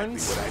next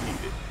turns. What I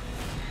needed.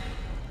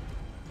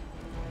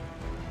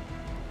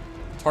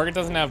 Target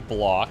doesn't have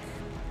block.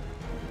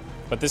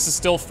 But this is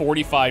still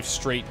 45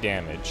 straight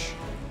damage.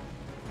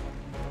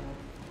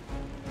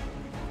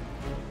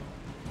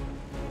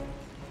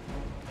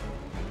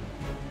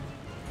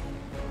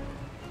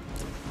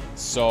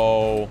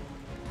 So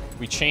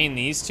we chain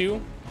these 2.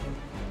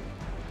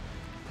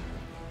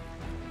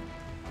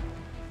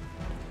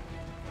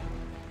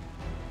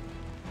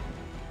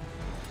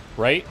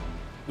 Right?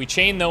 We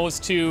chain those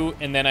 2,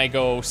 and then I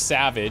go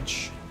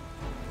Savage.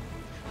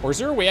 Or is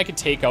there a way I could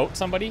take out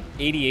somebody?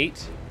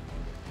 88.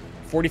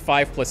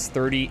 45 plus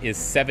 30 is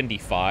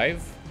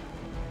 75.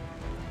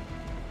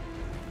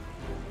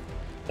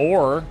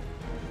 Or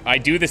I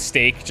do the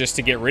stake just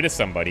to get rid of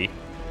somebody.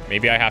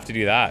 Maybe I have to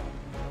do that.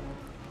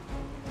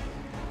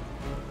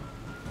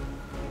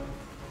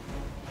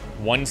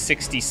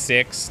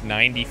 166,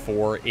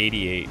 94,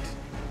 88.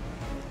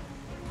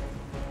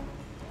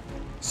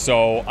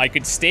 So I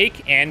could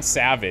stake and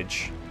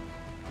Savage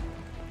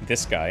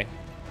this guy.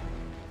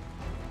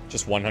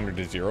 Just 100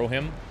 to 0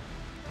 him.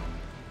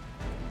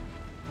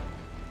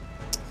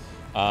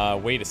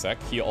 Wait a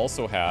sec. He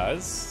also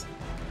has...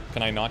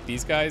 Can I knock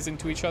these guys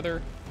into each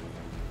other?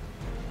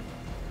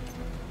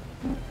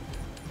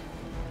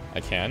 I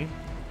can.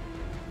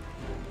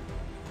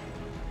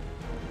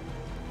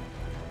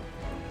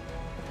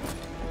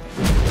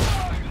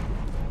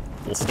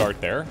 We'll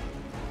start there.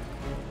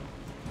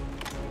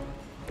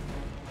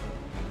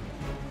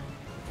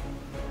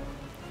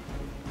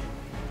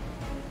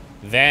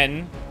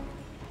 Then...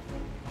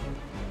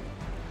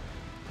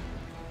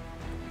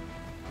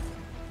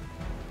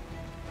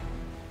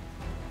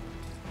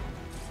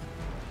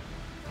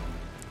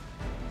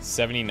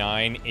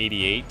 79,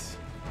 88.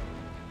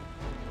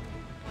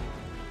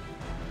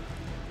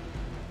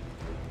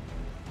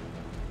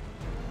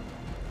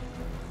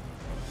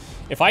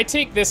 If I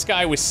take this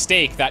guy with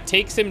stake, that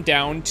takes him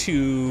down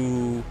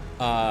to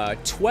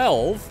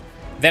 12.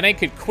 Then I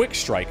could quick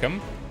strike him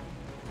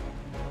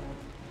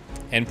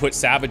and put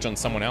Savage on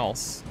someone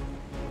else.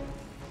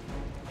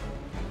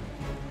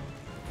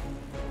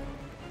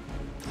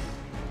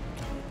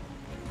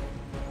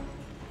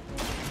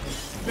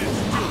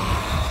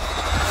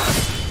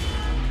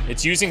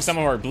 It's using some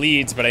of our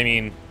bleeds, but I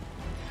mean,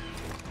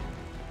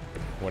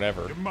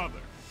 whatever.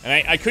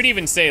 And I could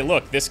even say,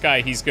 look, this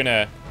guy, he's going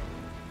to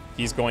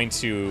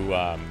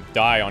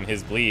die on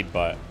his bleed,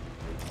 but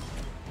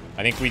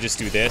I think we just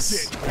do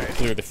this,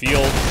 clear the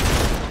field.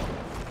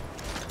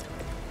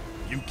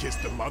 You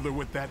kissed the mother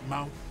with that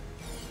mouth?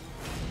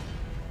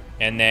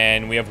 And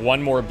then we have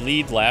one more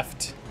bleed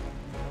left.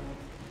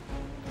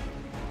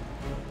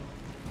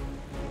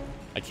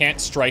 I can't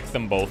strike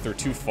them both, they're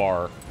too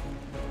far.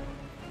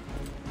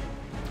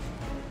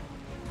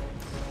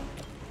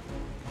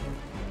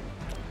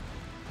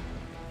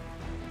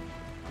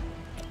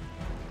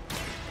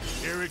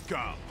 Here it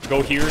comes.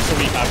 Go here so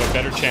we have a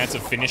better chance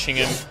of finishing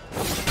him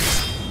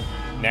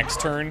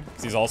next turn,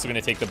 because he's also going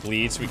to take the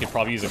bleed, so we could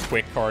probably use a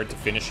quick card to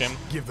finish him.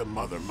 Give the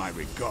mother my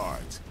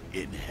regards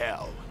in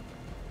hell.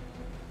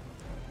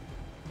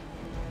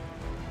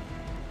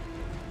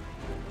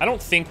 I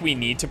don't think we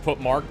need to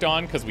put marked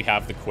on, because we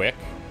have the quick.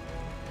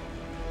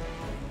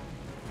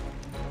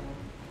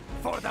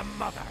 For the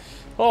mother.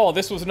 Oh,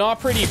 this was not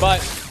pretty,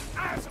 but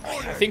I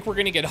think we're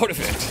going to get out of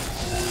it.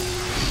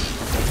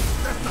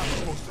 That's not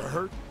supposed to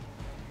hurt.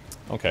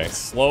 Okay,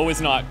 slow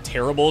is not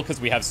terrible, because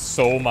we have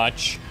so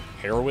much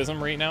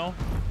heroism right now.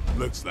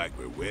 Looks like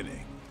we're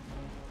winning.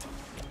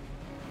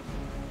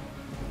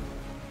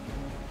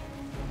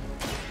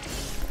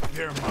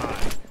 They're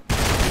mine.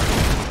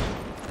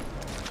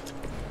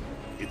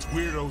 It's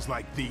weirdos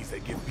like these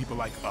that give people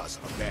like us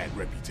a bad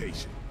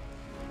reputation.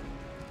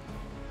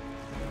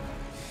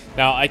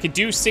 Now, I could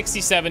do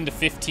 67 to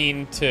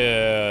 15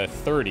 to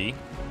 30.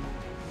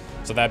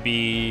 So that'd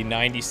be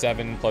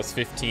 97 plus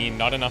 15,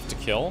 not enough to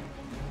kill.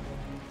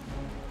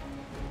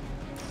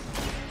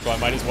 So I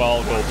might as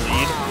well go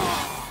bleed.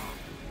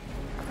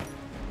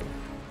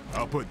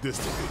 I'll put this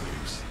to good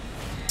use.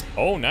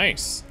 Oh,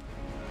 nice.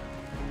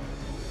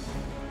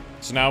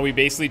 So now we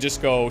basically just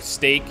go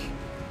stake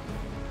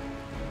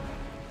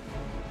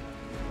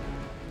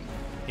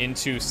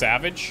into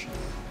Savage.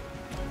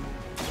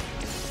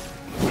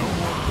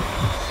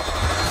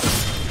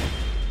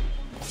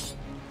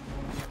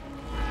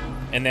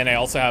 And then I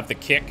also have the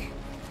kick.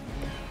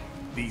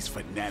 These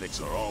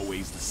fanatics are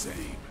always the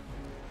same.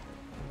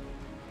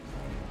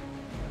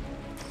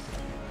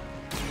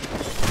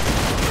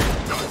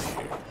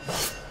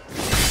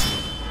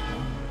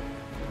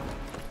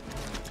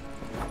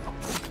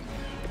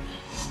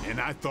 And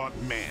I thought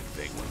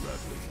Man-Thing was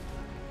ugly.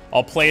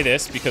 I'll play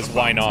this because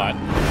why not?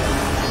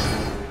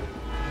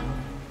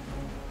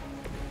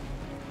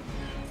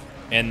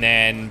 And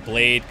then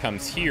Blade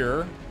comes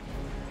here.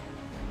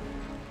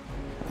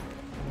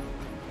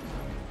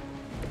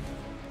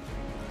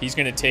 He's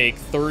going to take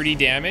 30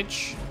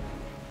 damage.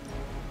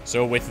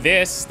 So with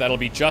this, that'll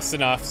be just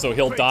enough so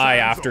he'll die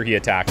after he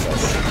attacks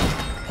us.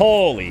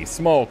 Holy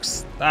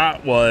smokes.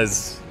 That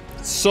was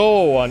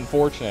so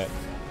unfortunate.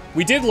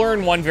 We did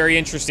learn one very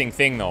interesting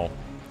thing, though.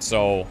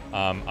 So,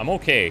 I'm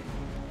okay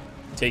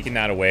taking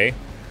that away.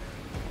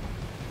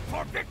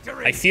 For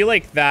victory. I feel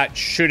like that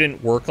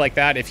shouldn't work like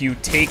that. If you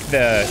take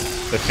the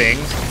thing,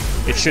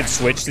 it should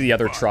switch to the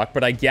other truck.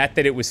 But I get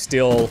that it was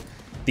still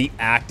the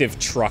active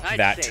truck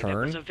that turn.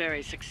 That was a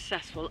very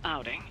successful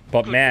outing.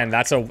 But man,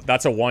 that's a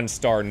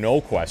 1-star,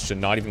 no question,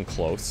 not even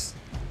close.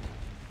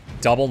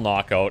 Double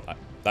knockout.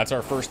 That's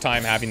our first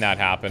time having that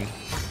happen.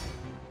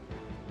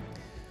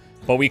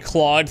 But we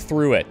clawed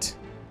through it.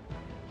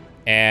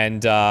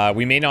 And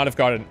we may not have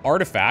got an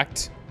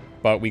artifact,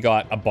 but we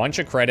got a bunch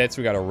of credits.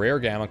 We got a rare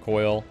gamma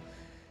coil.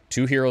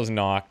 2 heroes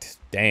knocked.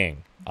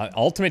 Dang.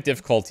 Ultimate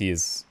difficulty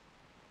is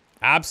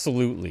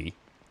absolutely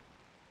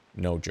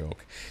no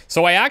joke.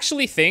 So I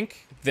actually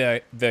think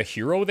the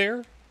hero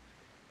there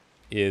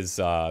is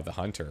the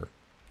hunter.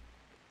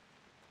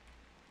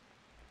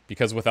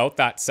 Because without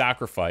that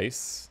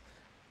sacrifice,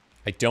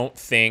 I don't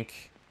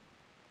think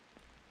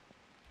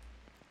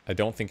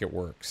it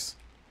works.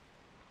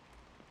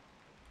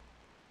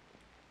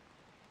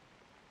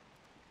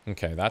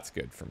 Okay, that's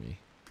good for me.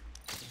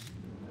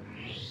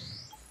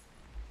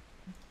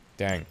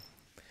 Dang.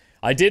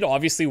 I did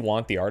obviously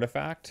want the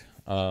artifact.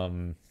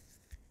 But,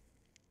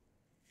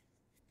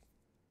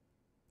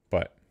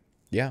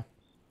 yeah.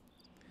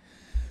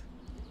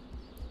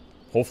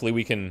 Hopefully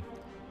we can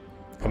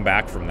come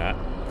back from that.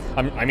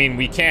 I mean,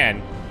 we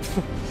can.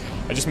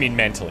 I just mean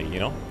mentally, you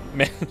know?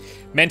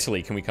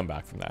 Mentally, can we come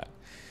back from that?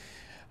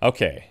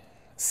 Okay.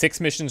 6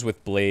 missions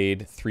with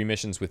Blade, 3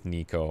 missions with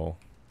Nico.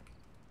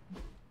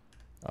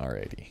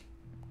 Alrighty.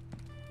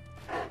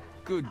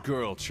 Good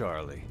girl,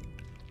 Charlie.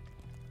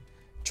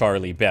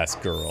 Charlie,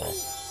 best girl.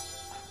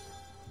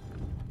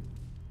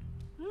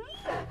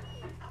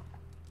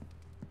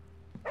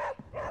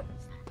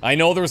 I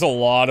know there's a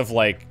lot of,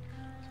 like,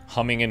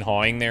 humming and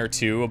hawing there,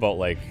 too, about,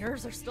 like,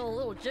 Yours are still a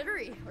little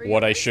jittery.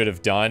 what I should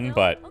have done, No?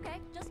 but Okay,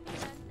 just that's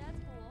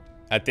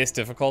cool. At this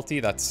difficulty,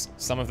 that's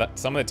some of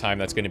the time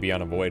that's going to be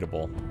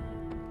unavoidable.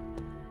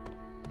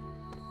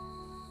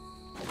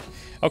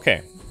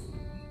 Okay.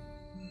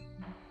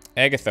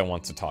 Agatha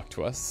wants to talk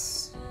to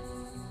us.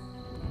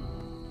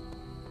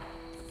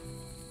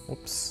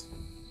 Whoops.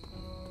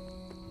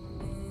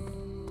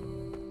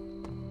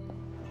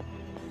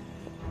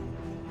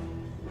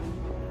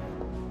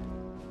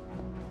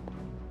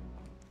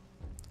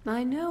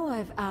 I know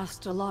I've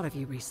asked a lot of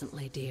you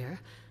recently, dear,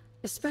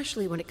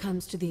 especially when it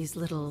comes to these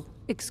little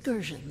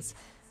excursions.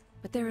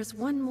 But there is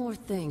one more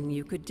thing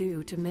you could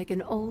do to make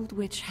an old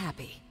witch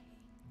happy.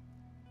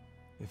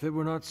 If it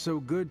were not so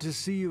good to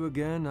see you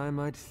again, I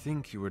might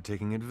think you were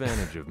taking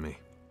advantage of me.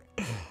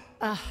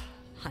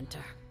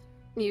 Hunter.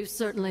 You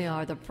certainly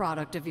are the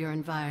product of your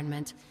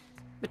environment.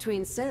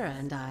 Between Sarah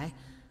and I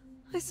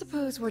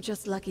suppose we're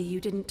just lucky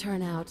you didn't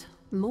turn out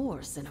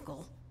more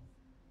cynical.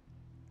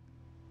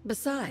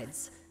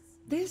 Besides,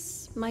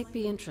 this might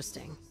be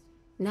interesting.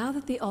 Now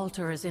that the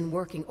altar is in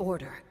working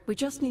order, we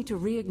just need to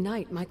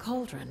reignite my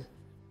cauldron.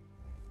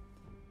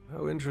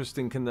 How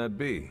interesting can that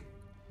be?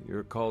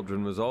 Your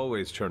cauldron was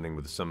always churning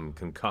with some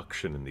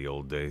concoction in the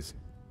old days.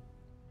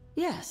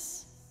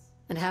 Yes.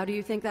 And how do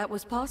you think that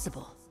was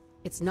possible?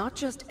 It's not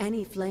just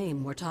any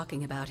flame we're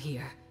talking about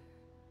here.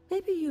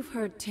 Maybe you've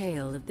heard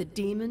tale of the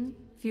demon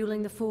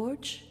fueling the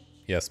forge?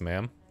 Yes,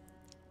 ma'am.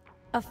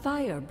 A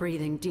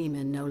fire-breathing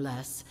demon, no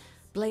less,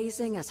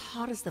 blazing as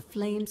hot as the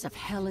flames of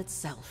hell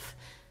itself.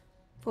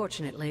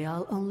 Fortunately,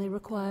 I'll only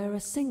require a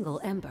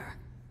single ember.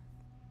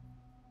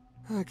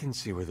 I can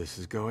see where this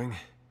is going.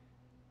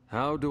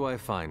 How do I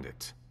find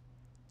it?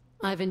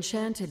 I've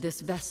enchanted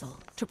this vessel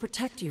to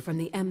protect you from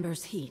the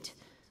ember's heat.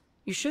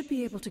 You should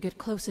be able to get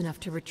close enough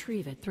to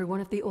retrieve it through one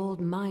of the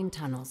old mine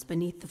tunnels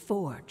beneath the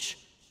forge.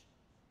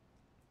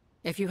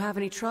 If you have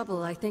any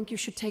trouble, I think you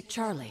should take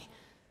Charlie.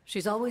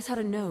 She's always had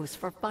a nose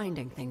for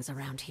finding things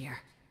around here.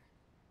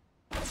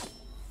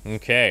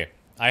 Okay.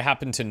 I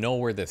happen to know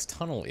where this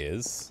tunnel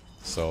is,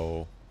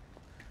 so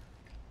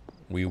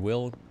we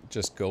will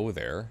just go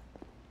there.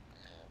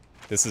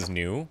 This is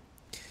new.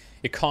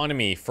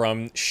 Economy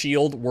from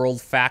Shield World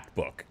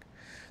Factbook.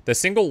 The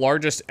single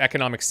largest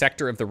economic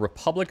sector of the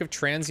Republic of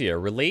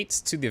Transia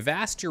relates to the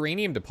vast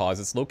uranium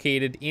deposits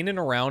located in and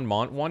around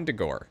Mount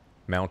Wundagore.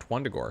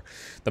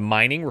 The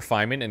mining,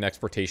 refinement, and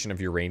exportation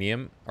of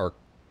uranium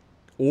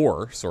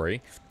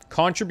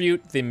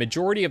contribute the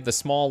majority of the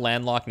small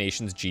landlocked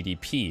nation's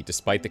GDP.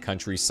 Despite the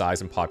country's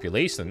size and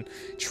population,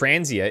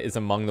 Transia is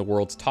among the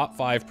world's top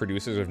 5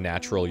 producers of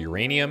natural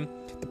uranium.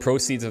 The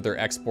proceeds of their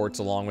exports,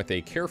 along with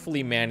a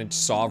carefully managed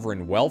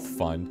sovereign wealth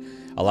fund,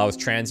 allows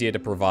Transia to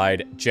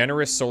provide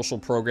generous social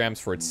programs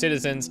for its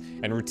citizens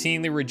and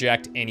routinely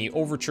reject any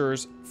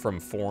overtures from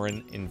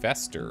foreign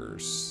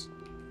investors.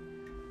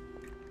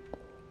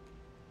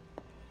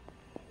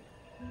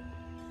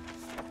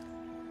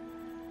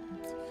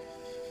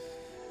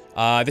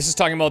 This is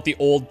talking about the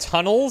old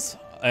tunnels,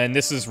 and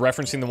this is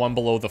referencing the one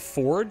below the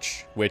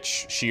forge,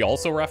 which she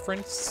also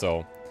referenced,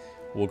 so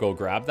we'll go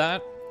grab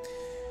that.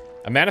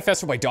 A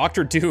manifesto by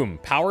Dr. Doom.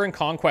 Power and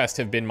conquest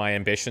have been my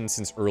ambition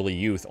since early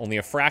youth. Only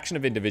a fraction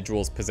of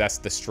individuals possess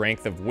the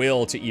strength of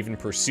will to even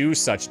pursue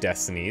such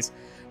destinies.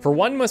 For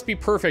one must be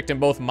perfect in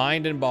both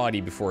mind and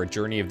body before a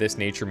journey of this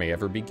nature may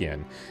ever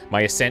begin.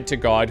 My ascent to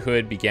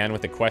godhood began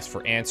with a quest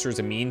for answers,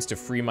 a means to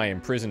free my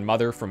imprisoned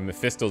mother from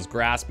Mephisto's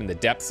grasp in the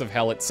depths of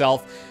hell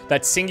itself.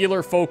 That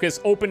singular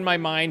focus opened my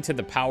mind to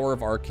the power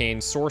of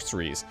arcane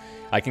sorceries.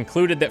 I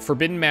concluded that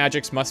forbidden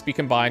magics must be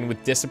combined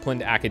with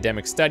disciplined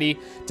academic study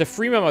to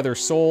free my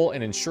mother's soul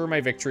and ensure my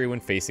victory when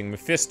facing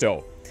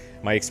Mephisto.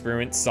 My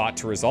experiment sought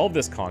to resolve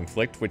this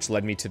conflict, which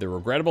led me to the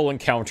regrettable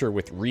encounter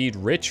with Reed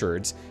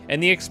Richards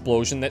and the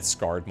explosion that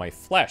scarred my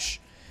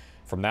flesh.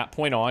 From that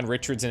point on,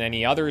 Richards and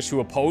any others who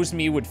opposed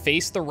me would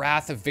face the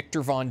wrath of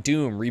Victor Von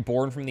Doom,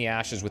 reborn from the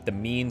ashes with the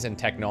means and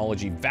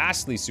technology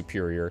vastly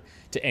superior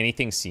to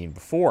anything seen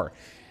before.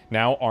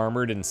 Now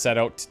armored and set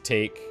out to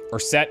take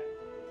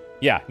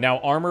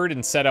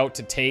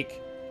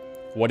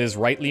what is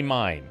rightly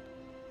mine.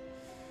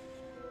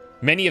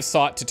 Many have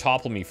sought to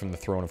topple me from the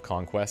throne of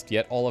conquest,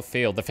 yet all have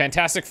failed. The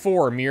Fantastic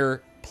Four are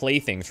mere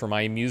playthings for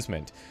my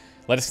amusement.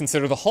 Let us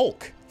consider the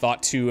Hulk,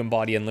 thought to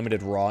embody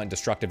unlimited raw and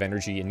destructive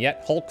energy, and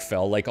yet Hulk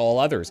fell like all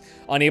others,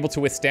 unable to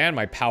withstand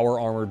my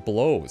power-armored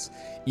blows.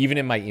 Even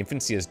in my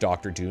infancy as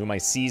Dr. Doom, I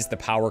seized the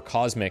power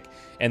cosmic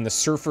and the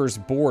surfers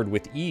board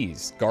with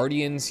ease.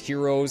 Guardians,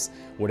 heroes,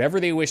 whatever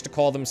they wish to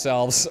call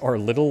themselves, are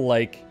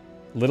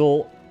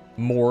little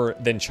more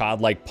than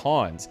childlike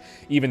pawns.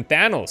 Even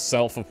Thanos,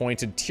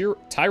 self-appointed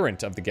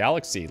tyrant of the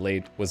galaxy,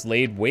 was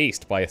laid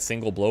waste by a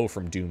single blow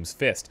from Doom's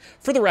fist.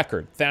 For the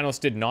record, Thanos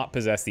did not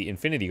possess the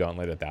Infinity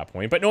Gauntlet at that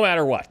point, but no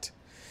matter what,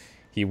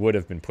 he would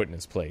have been put in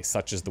his place.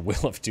 Such is the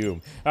will of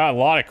Doom. A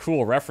lot of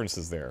cool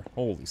references there.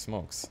 Holy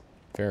smokes.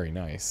 Very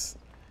nice.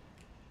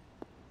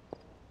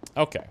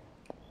 Okay.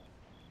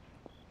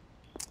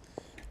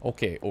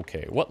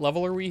 Okay. What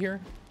level are we here?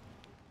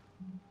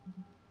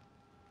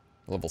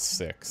 Level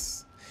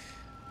 6.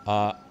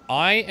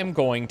 I am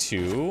going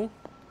to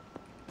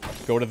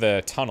go to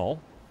the tunnel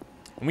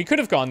And we could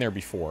have gone there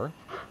before.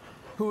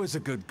 Who is a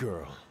good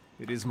girl?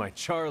 It is my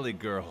Charlie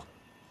girl.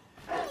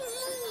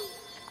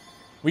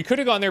 We could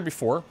have gone there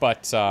before,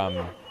 but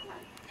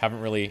haven't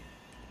really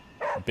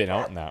been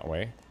out in that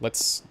way.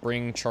 Let's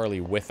bring Charlie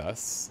with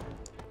us.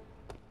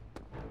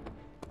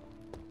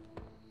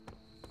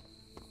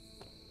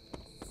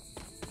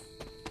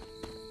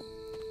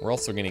 We're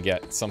also going to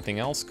get something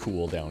else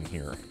cool down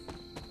here.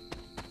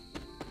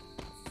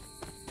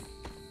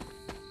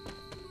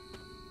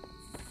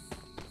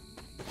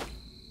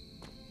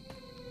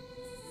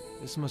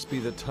 This must be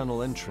the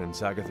tunnel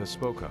entrance Agatha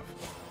spoke of.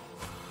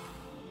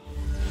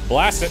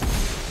 Blast it.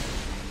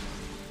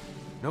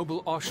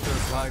 Noble Oster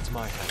guides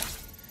my hand.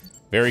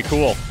 Very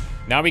cool.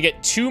 Now we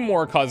get 2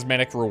 more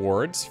cosmetic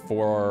rewards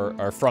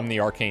from the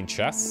arcane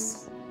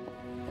chests.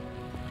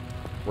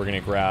 We're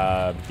gonna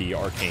grab the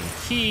arcane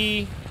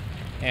key,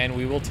 and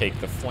we will take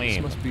the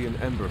flame. This must be an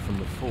ember from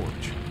the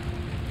forge.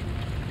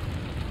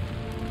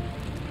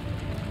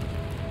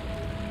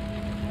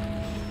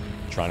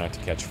 Try not to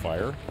catch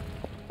fire.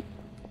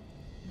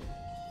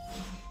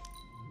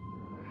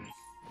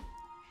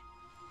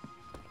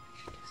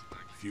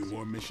 A few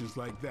more missions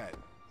like that,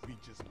 we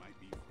just might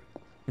be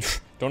friends.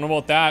 Don't know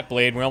about that,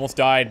 Blade. We almost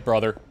died,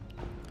 brother.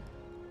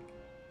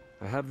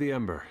 I have the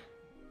ember.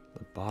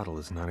 The bottle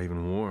is not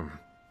even warm.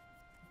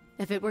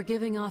 If it were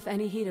giving off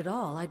any heat at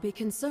all, I'd be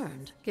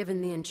concerned,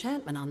 given the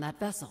enchantment on that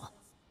vessel.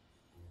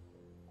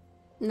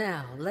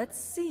 Now, let's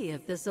see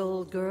if this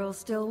old girl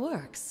still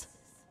works.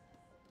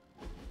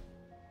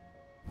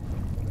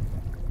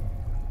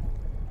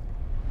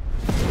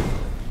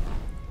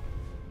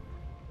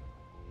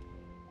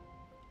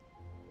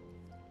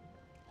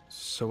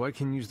 So I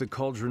can use the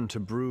cauldron to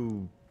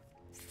brew...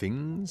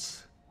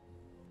 things?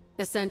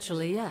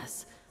 Essentially,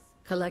 yes.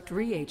 Collect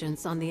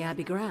reagents on the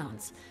Abbey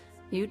grounds.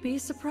 You'd be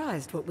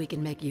surprised what we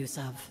can make use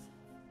of.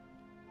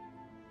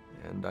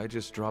 And I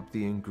just dropped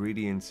the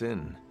ingredients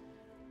in.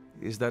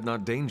 Is that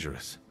not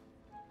dangerous?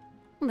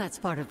 That's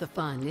part of the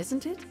fun,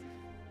 isn't it?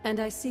 And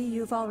I see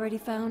you've already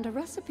found a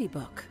recipe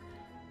book.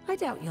 I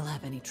doubt you'll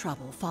have any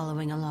trouble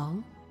following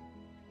along.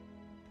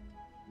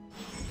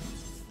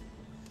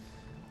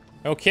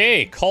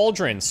 Okay,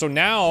 cauldron. So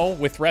now,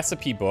 with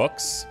recipe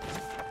books,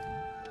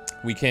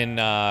 we can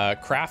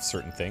craft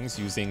certain things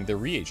using the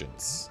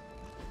reagents.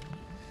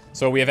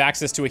 So we have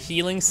access to a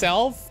healing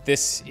salve.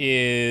 This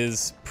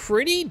is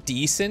pretty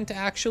decent,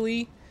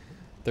 actually.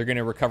 They're going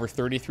to recover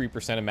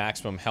 33% of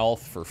maximum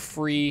health for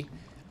free.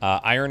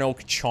 Iron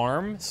Oak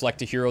Charm.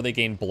 Select a hero, they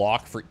gain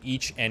block for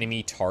each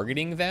enemy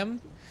targeting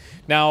them.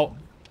 Now,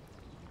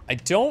 I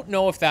don't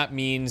know if that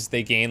means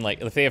they gain, like,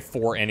 if they have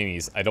 4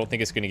 enemies, I don't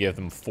think it's going to give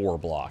them 4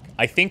 block.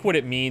 I think what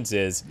it means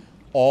is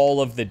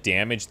all of the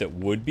damage that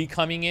would be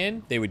coming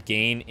in, they would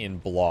gain in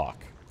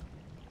block.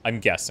 I'm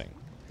guessing.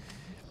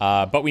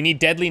 But we need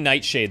Deadly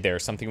Nightshade there,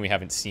 something we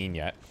haven't seen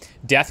yet.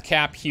 Death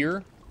Cap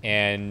here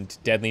and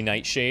Deadly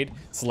Nightshade.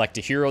 Select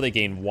a hero, they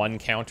gain 1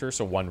 counter,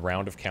 so 1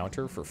 round of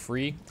counter for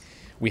free.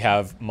 We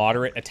have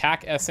Moderate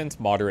Attack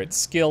Essence, Moderate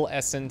Skill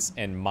Essence,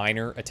 and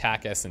Minor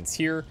Attack Essence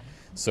here.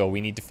 So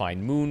we need to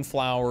find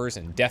Moonflowers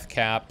and Death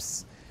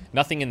Caps.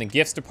 Nothing in the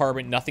Gifts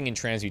department, nothing in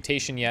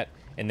Transmutation yet.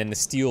 And then the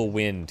Steel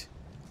Wind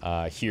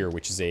here,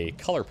 which is a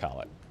color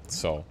palette.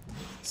 So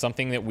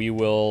something that we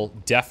will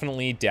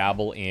definitely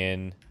dabble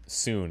in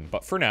soon.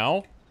 But for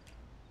now,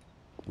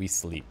 we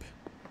sleep.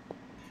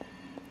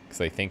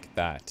 Because I think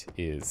that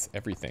is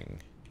everything.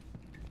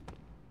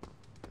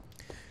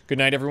 Good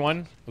night,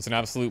 everyone. It was an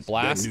absolute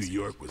blast. That New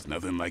York was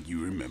nothing like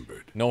you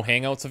remembered. No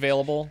hangouts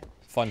available.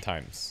 Fun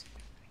times.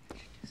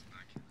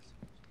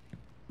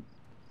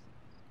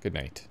 Good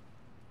night.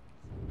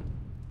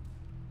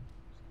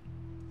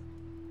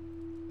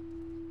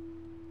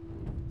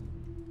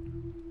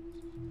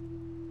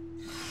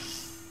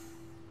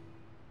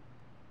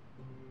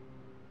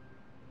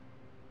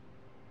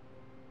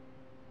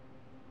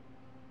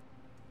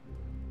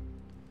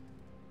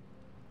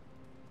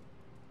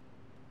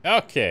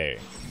 Okay.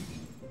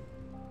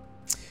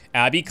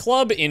 Abbey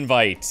Club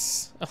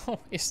invites. Oh,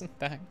 isn't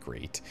that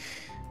great?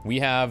 We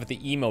have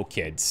the emo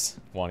kids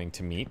wanting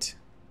to meet.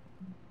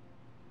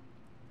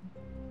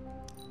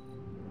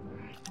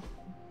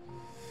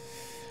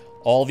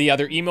 All the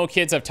other emo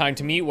kids have time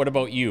to meet. What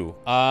about you?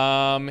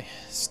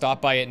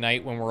 Stop by at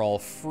night when we're all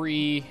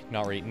free.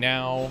 Not right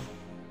now.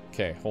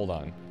 Okay, hold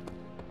on.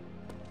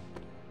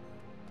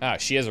 Ah,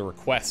 she has a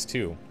request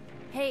too.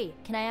 Hey,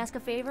 can I ask a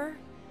favor?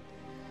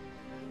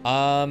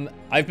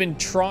 I've been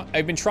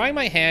trying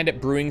my hand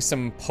at brewing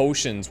some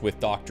potions with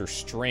Doctor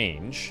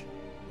Strange.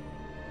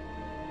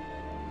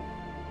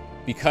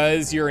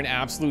 Because you're an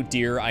absolute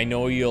dear, I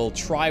know you'll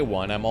try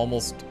one. I'm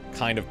almost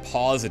kind of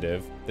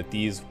positive that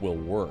these will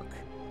work.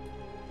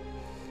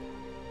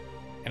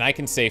 And I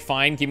can say,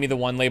 fine, give me the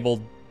one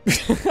labeled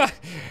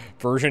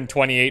version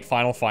 28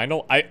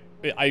 final. I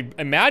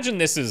imagine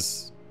this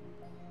is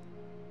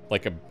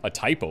like a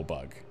typo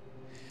bug.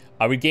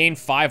 I would gain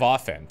 5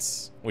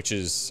 offense, which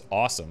is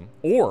awesome.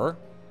 Or,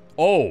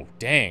 oh,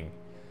 dang.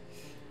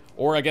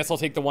 Or I guess I'll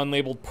take the one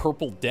labeled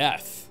Purple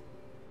Death.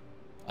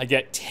 I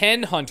get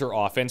 10 Hunter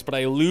offense, but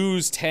I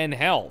lose 10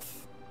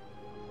 health.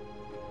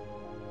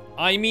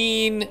 I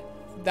mean,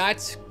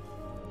 that's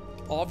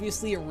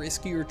obviously a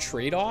riskier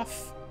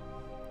trade-off.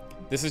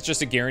 This is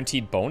just a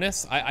guaranteed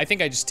bonus. I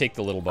think I just take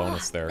the little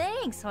bonus there.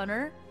 Thanks,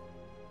 Hunter.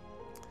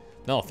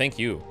 No, thank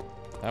you.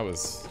 That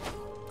was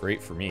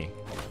great for me.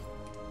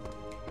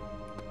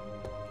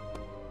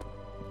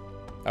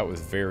 That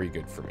was very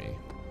good for me.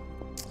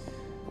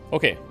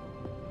 Okay.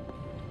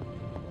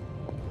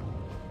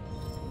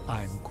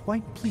 I'm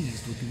quite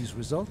pleased with these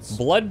results.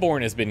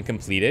 Bloodborne has been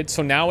completed,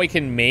 so now I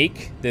can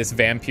make this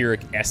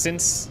vampiric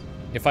essence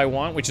if I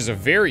want, which is a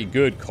very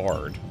good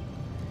card.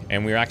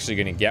 And we're actually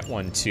going to get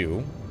one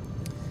too.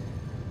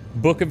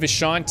 Book of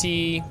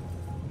Vishanti.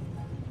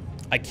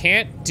 I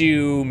can't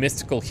do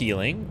mystical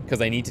healing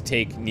because I need to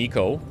take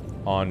Nico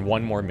on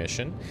one more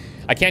mission.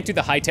 I can't do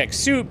the high-tech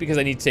suit because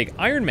I need to take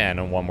Iron Man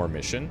on one more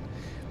mission.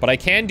 But I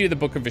can do the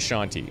Book of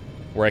Vishanti,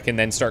 where I can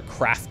then start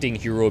crafting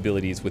hero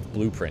abilities with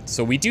blueprints.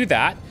 So we do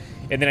that,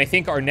 and then I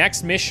think our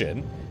next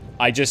mission,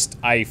 I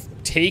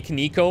take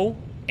Nico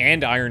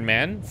and Iron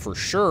Man for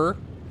sure,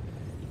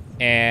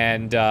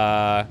 and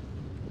then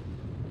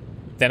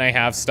I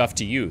have stuff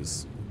to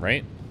use,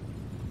 right?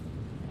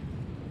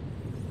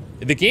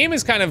 The game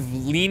is kind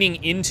of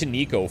leaning into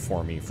Nico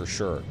for me, for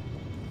sure.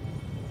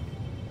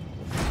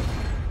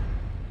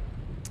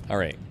 All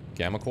right,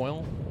 Gamma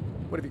Coil.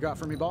 What have you got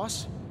for me,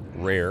 boss?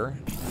 Rare.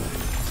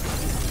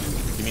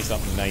 Give me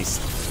something nice.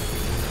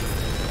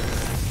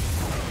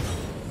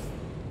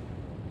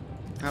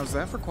 How's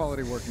that for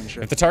quality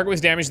workmanship? If the target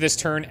was damaged this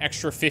turn,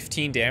 extra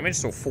 15 damage,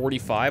 so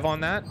 45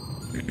 on that.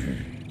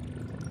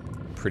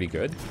 Pretty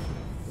good.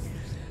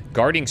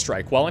 Guarding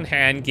Strike. While in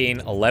hand,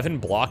 gain 11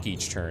 block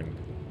each turn.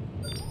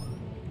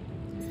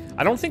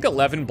 I don't think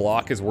 11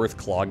 block is worth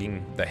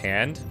clogging the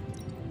hand,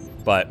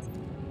 but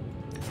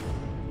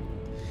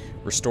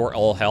restore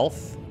all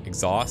health,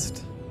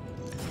 exhaust.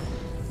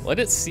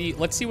 Let's see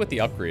what the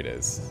upgrade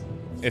is.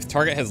 If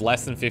target has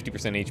less than 50%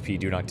 HP,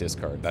 do not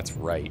discard. That's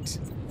right.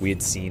 We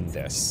had seen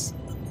this.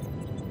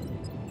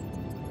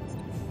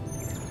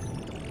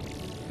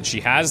 And she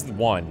has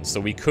one,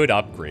 so we could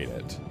upgrade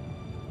it.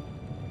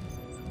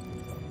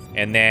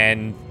 And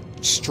then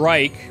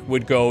Strike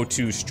would go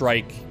to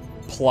Strike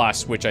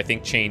Plus, which I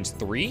think changed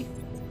 3.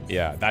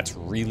 Yeah, that's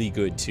really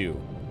good too.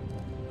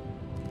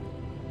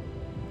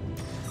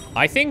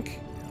 I think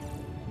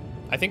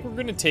we're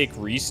gonna take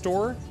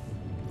Restore.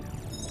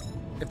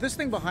 If this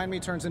thing behind me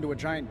turns into a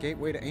giant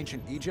gateway to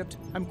ancient Egypt,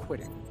 I'm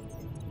quitting.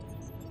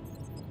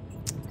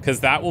 Because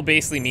that will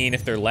basically mean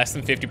if they're less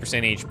than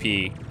 50%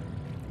 HP,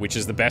 which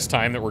is the best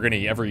time that we're gonna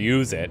ever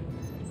use it,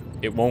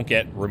 it won't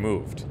get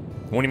removed.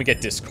 It won't even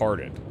get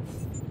discarded.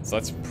 So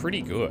that's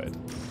pretty good.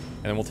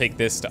 And then we'll take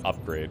this to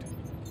upgrade.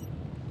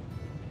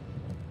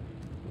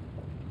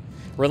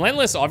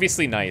 Relentless,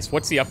 obviously nice.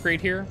 What's the upgrade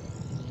here?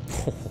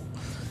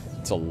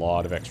 It's a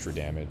lot of extra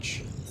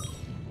damage.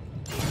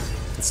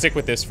 Let's stick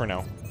with this for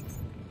now.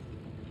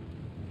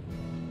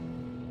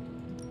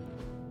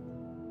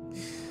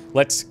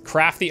 Let's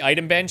craft the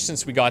item bench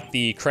since we got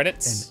the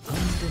credits. An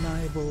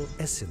undeniable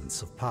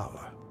essence of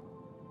power.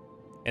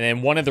 And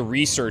then one of the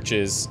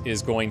researches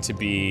is going to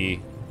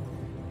be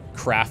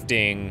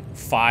crafting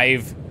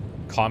 5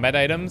 combat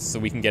items so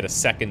we can get a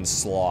second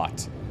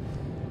slot.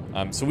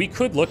 So we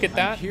could look at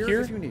that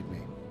here. If you need me.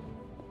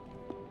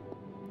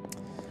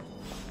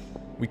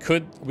 We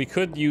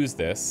could use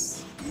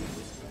this.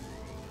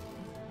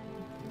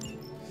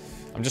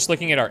 I'm just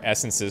looking at our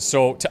essences.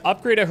 So to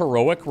upgrade a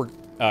heroic,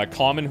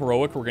 common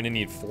heroic, we're gonna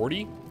need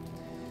 40.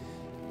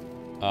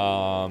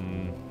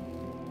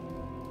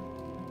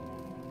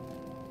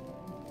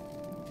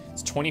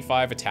 It's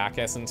 25 attack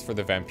essence for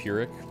the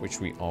vampiric, which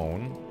we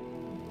own.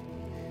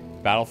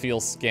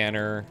 Battlefield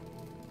scanner.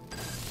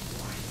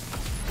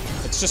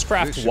 Let's just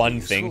craft one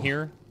thing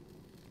here.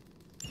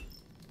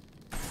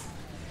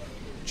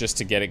 Just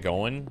to get it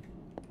going.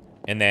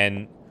 And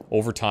then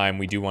over time,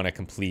 we do want to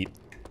complete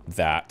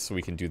that so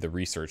we can do the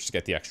research to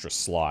get the extra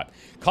slot.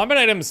 Combat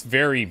items,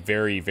 very,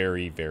 very,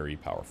 very, very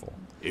powerful.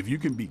 If you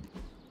can beat,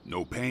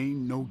 no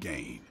pain, no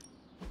gain.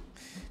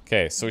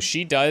 Okay, so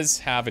she does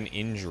have an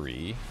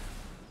injury.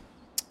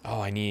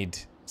 Oh, I need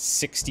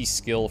 60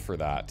 skill for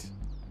that.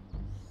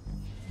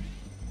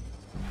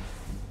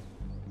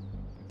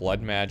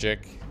 Blood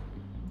magic.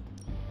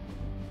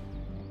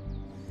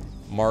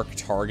 Mark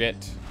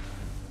target.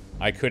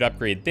 I could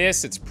upgrade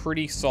this. It's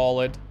pretty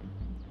solid.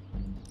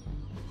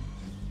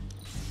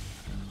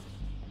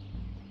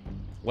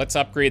 Let's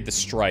upgrade the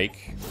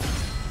strike.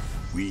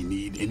 We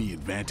need any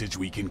advantage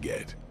we can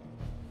get.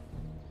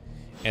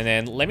 And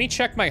then let me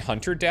check my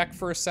hunter deck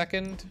for a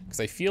second, because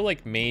I feel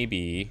like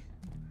maybe...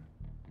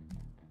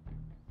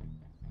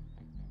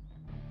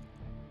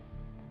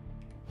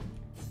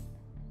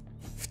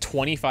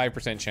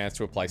 ...25% chance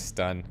to apply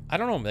stun. I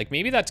don't know, like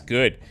maybe that's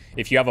good.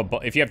 If you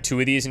have 2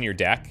 of these in your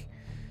deck,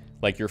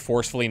 like you're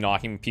forcefully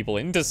knocking people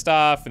into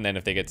stuff, and then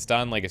if they get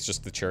stunned, like it's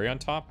just the cherry on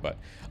top. But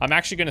I'm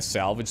actually gonna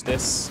salvage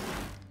this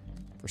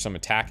for some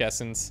attack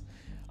essence.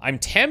 I'm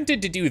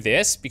tempted to do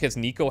this because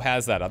Nico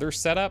has that other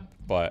setup,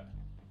 but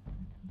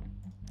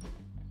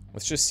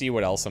let's just see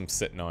what else I'm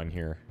sitting on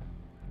here.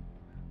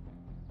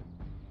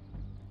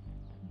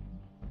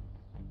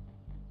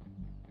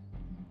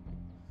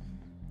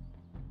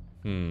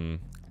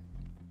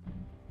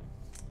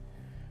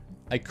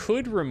 I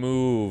could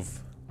remove...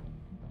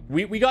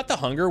 We got the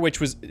Hunger,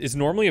 which is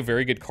normally a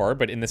very good card,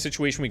 but in the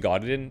situation we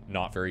got it in,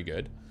 not very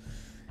good.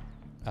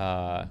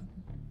 I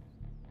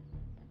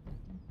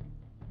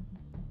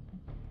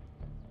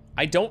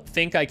don't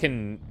think I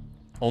can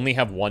only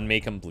have one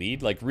make him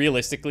bleed. Like,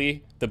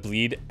 realistically, the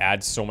bleed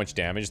adds so much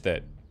damage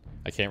that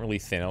I can't really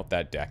thin out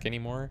that deck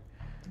anymore.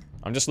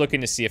 I'm just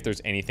looking to see if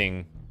there's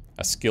anything,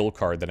 a skill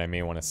card that I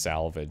may want to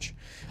salvage.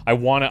 I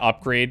want to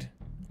upgrade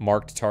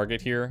marked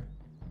target here.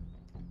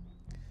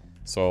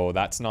 So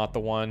that's not the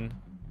one.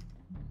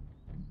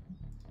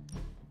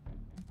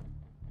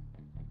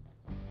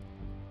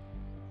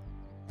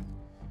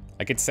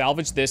 I could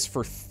salvage this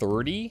for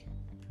 30.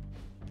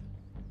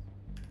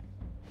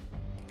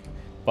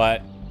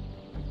 But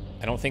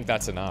I don't think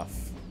that's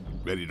enough.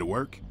 Ready to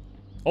work?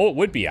 Oh, it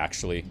would be,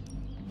 actually.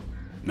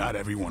 Not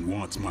everyone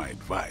wants my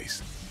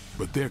advice,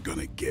 but they're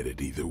gonna get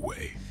it either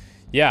way.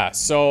 Yeah,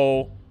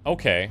 so,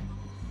 okay.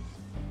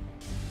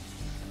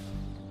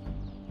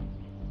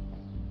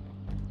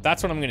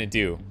 That's what I'm gonna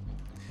do.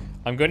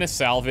 I'm gonna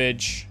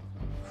salvage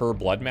her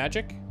blood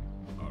magic.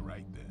 All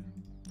right, then.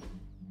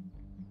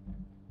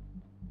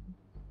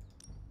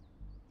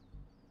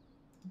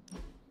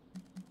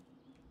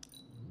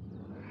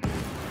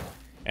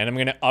 And I'm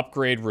gonna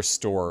upgrade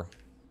Restore.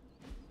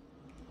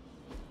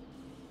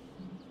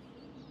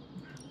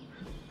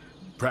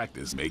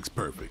 Practice makes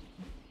perfect.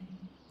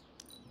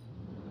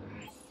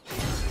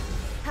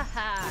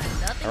 Haha,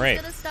 nothing's All right.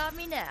 gonna stop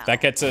me now.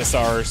 That gets us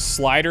our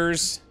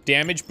sliders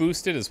damage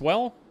boosted as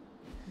well.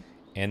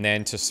 And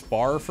then to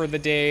spar for the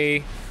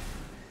day.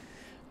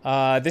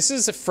 This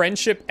is a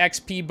friendship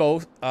XP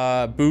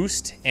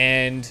boost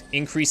and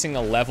increasing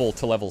a level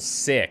to level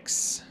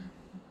 6.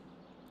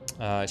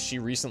 She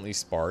recently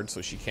sparred,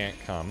 so she can't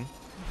come.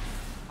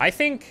 I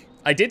think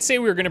I did say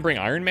we were going to bring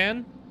Iron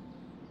Man.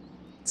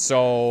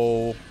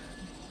 So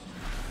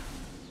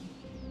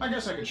I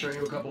guess I could show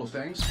you a couple of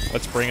things.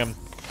 let's bring him.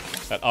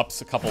 That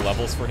ups a couple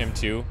levels for him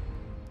too.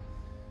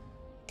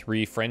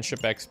 3 friendship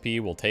XP,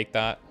 we'll take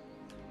that.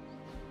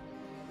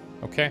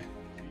 Okay.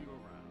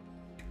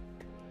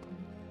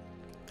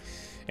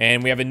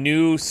 And we have a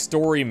new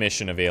story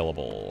mission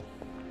available.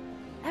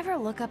 Ever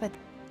look up at...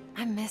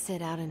 I miss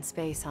it out in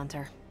space,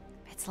 Hunter.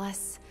 It's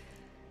less...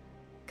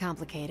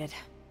 complicated.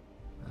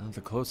 Well, the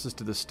closest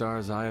to the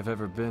stars I have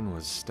ever been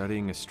was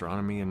studying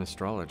astronomy and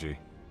astrology.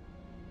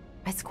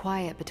 It's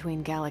quiet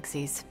between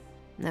galaxies.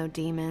 No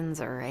demons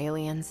or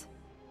aliens.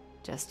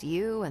 Just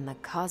you and the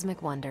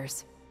cosmic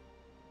wonders.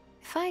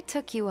 If I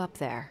took you up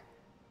there,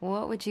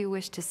 what would you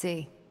wish to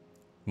see?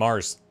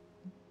 Mars.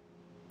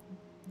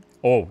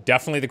 Oh,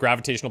 definitely the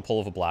gravitational pull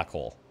of a black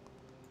hole.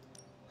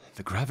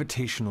 The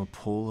gravitational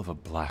pull of a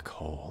black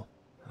hole.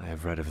 I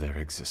have read of their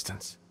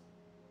existence.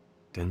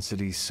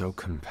 Density so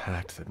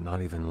compact that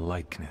not even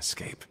light can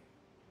escape.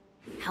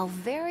 How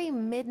very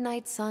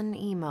midnight sun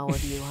emo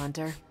of you,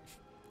 Hunter.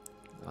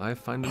 I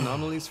find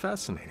anomalies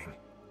fascinating.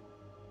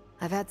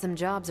 I've had some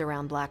jobs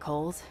around black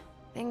holes.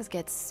 Things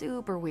get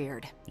super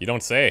weird. You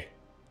don't say.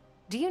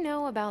 Do you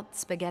know about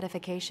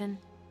spaghettification?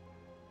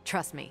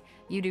 Trust me,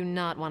 you do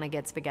not want to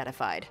get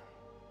spaghettified.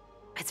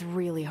 It's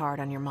really hard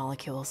on your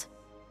molecules.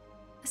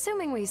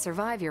 Assuming we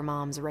survive your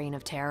mom's reign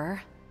of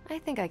terror, I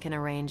think I can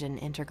arrange an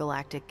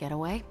intergalactic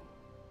getaway.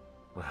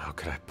 Well, how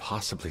could I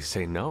possibly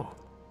say no?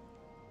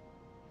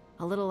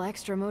 A little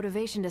extra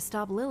motivation to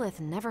stop Lilith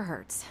never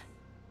hurts.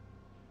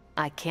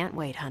 I can't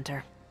wait,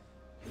 Hunter.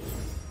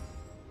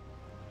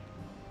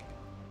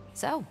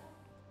 So,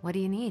 what do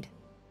you need?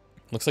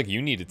 Looks like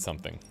you needed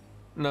something.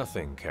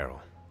 Nothing,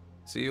 Carol.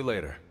 See you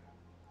later.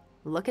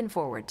 Looking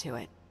forward to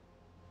it.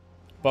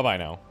 Bye-bye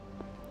now.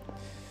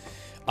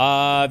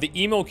 The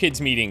emo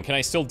kids meeting. Can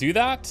I still do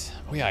that?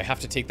 Oh yeah, I have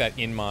to take that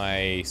in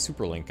my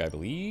super link, I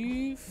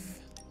believe.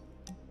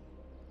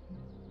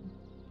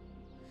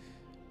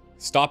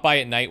 Stop by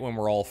at night when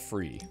we're all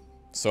free.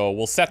 So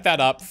we'll set that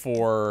up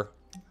for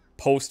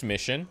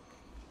post-mission.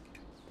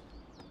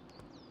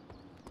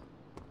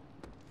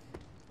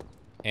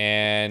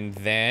 And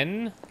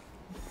then...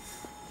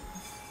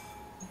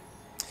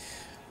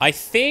 I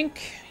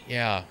think...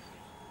 Yeah.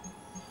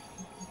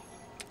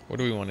 What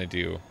do we want to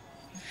do?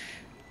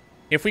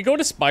 If we go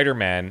to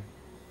Spider-Man,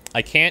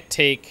 I can't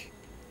take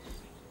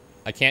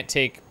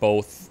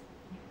both.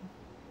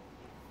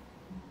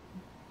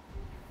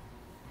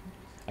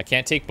 I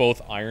can't take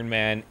both Iron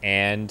Man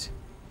and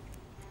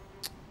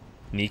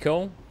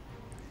Nico.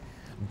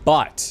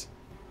 But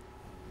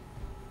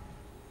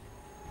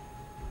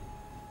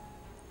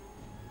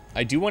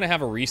I do want to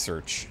have a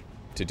research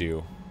to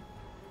do.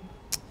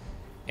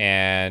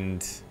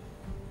 And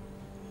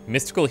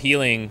mystical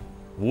healing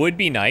would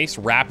be nice.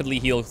 Rapidly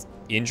heals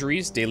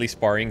injuries. Daily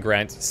sparring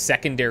grants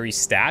secondary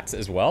stats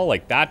as well.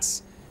 Like,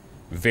 that's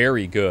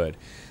very good.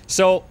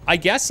 So I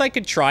guess I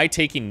could try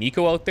taking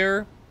Nico out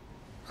there.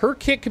 Her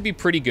kit could be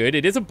pretty good.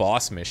 It is a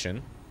boss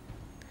mission.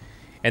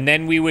 And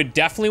then we would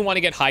definitely want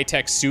to get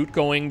high-tech suit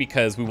going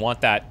because we want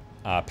that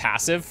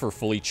passive for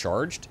fully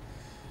charged.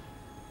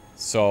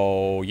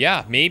 So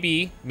yeah,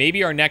 maybe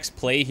our next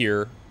play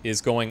here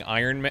is going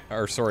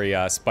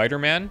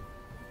Spider-Man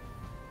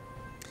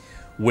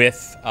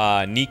with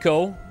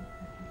Nico,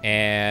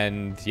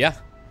 and yeah,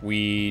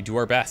 we do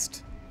our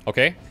best.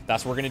 Okay,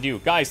 that's what we're gonna do.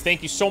 Guys,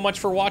 thank you so much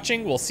for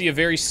watching. We'll see you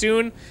very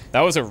soon.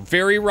 That was a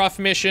very rough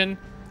mission.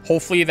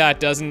 Hopefully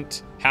that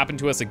doesn't happen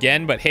to us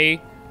again, but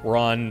hey, we're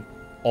on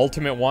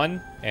Ultimate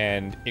 1,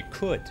 and it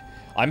could.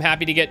 I'm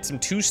happy to get some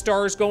 2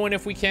 stars going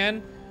if we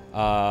can,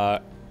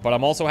 but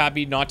I'm also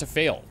happy not to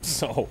fail.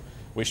 So,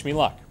 wish me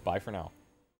luck. Bye for now.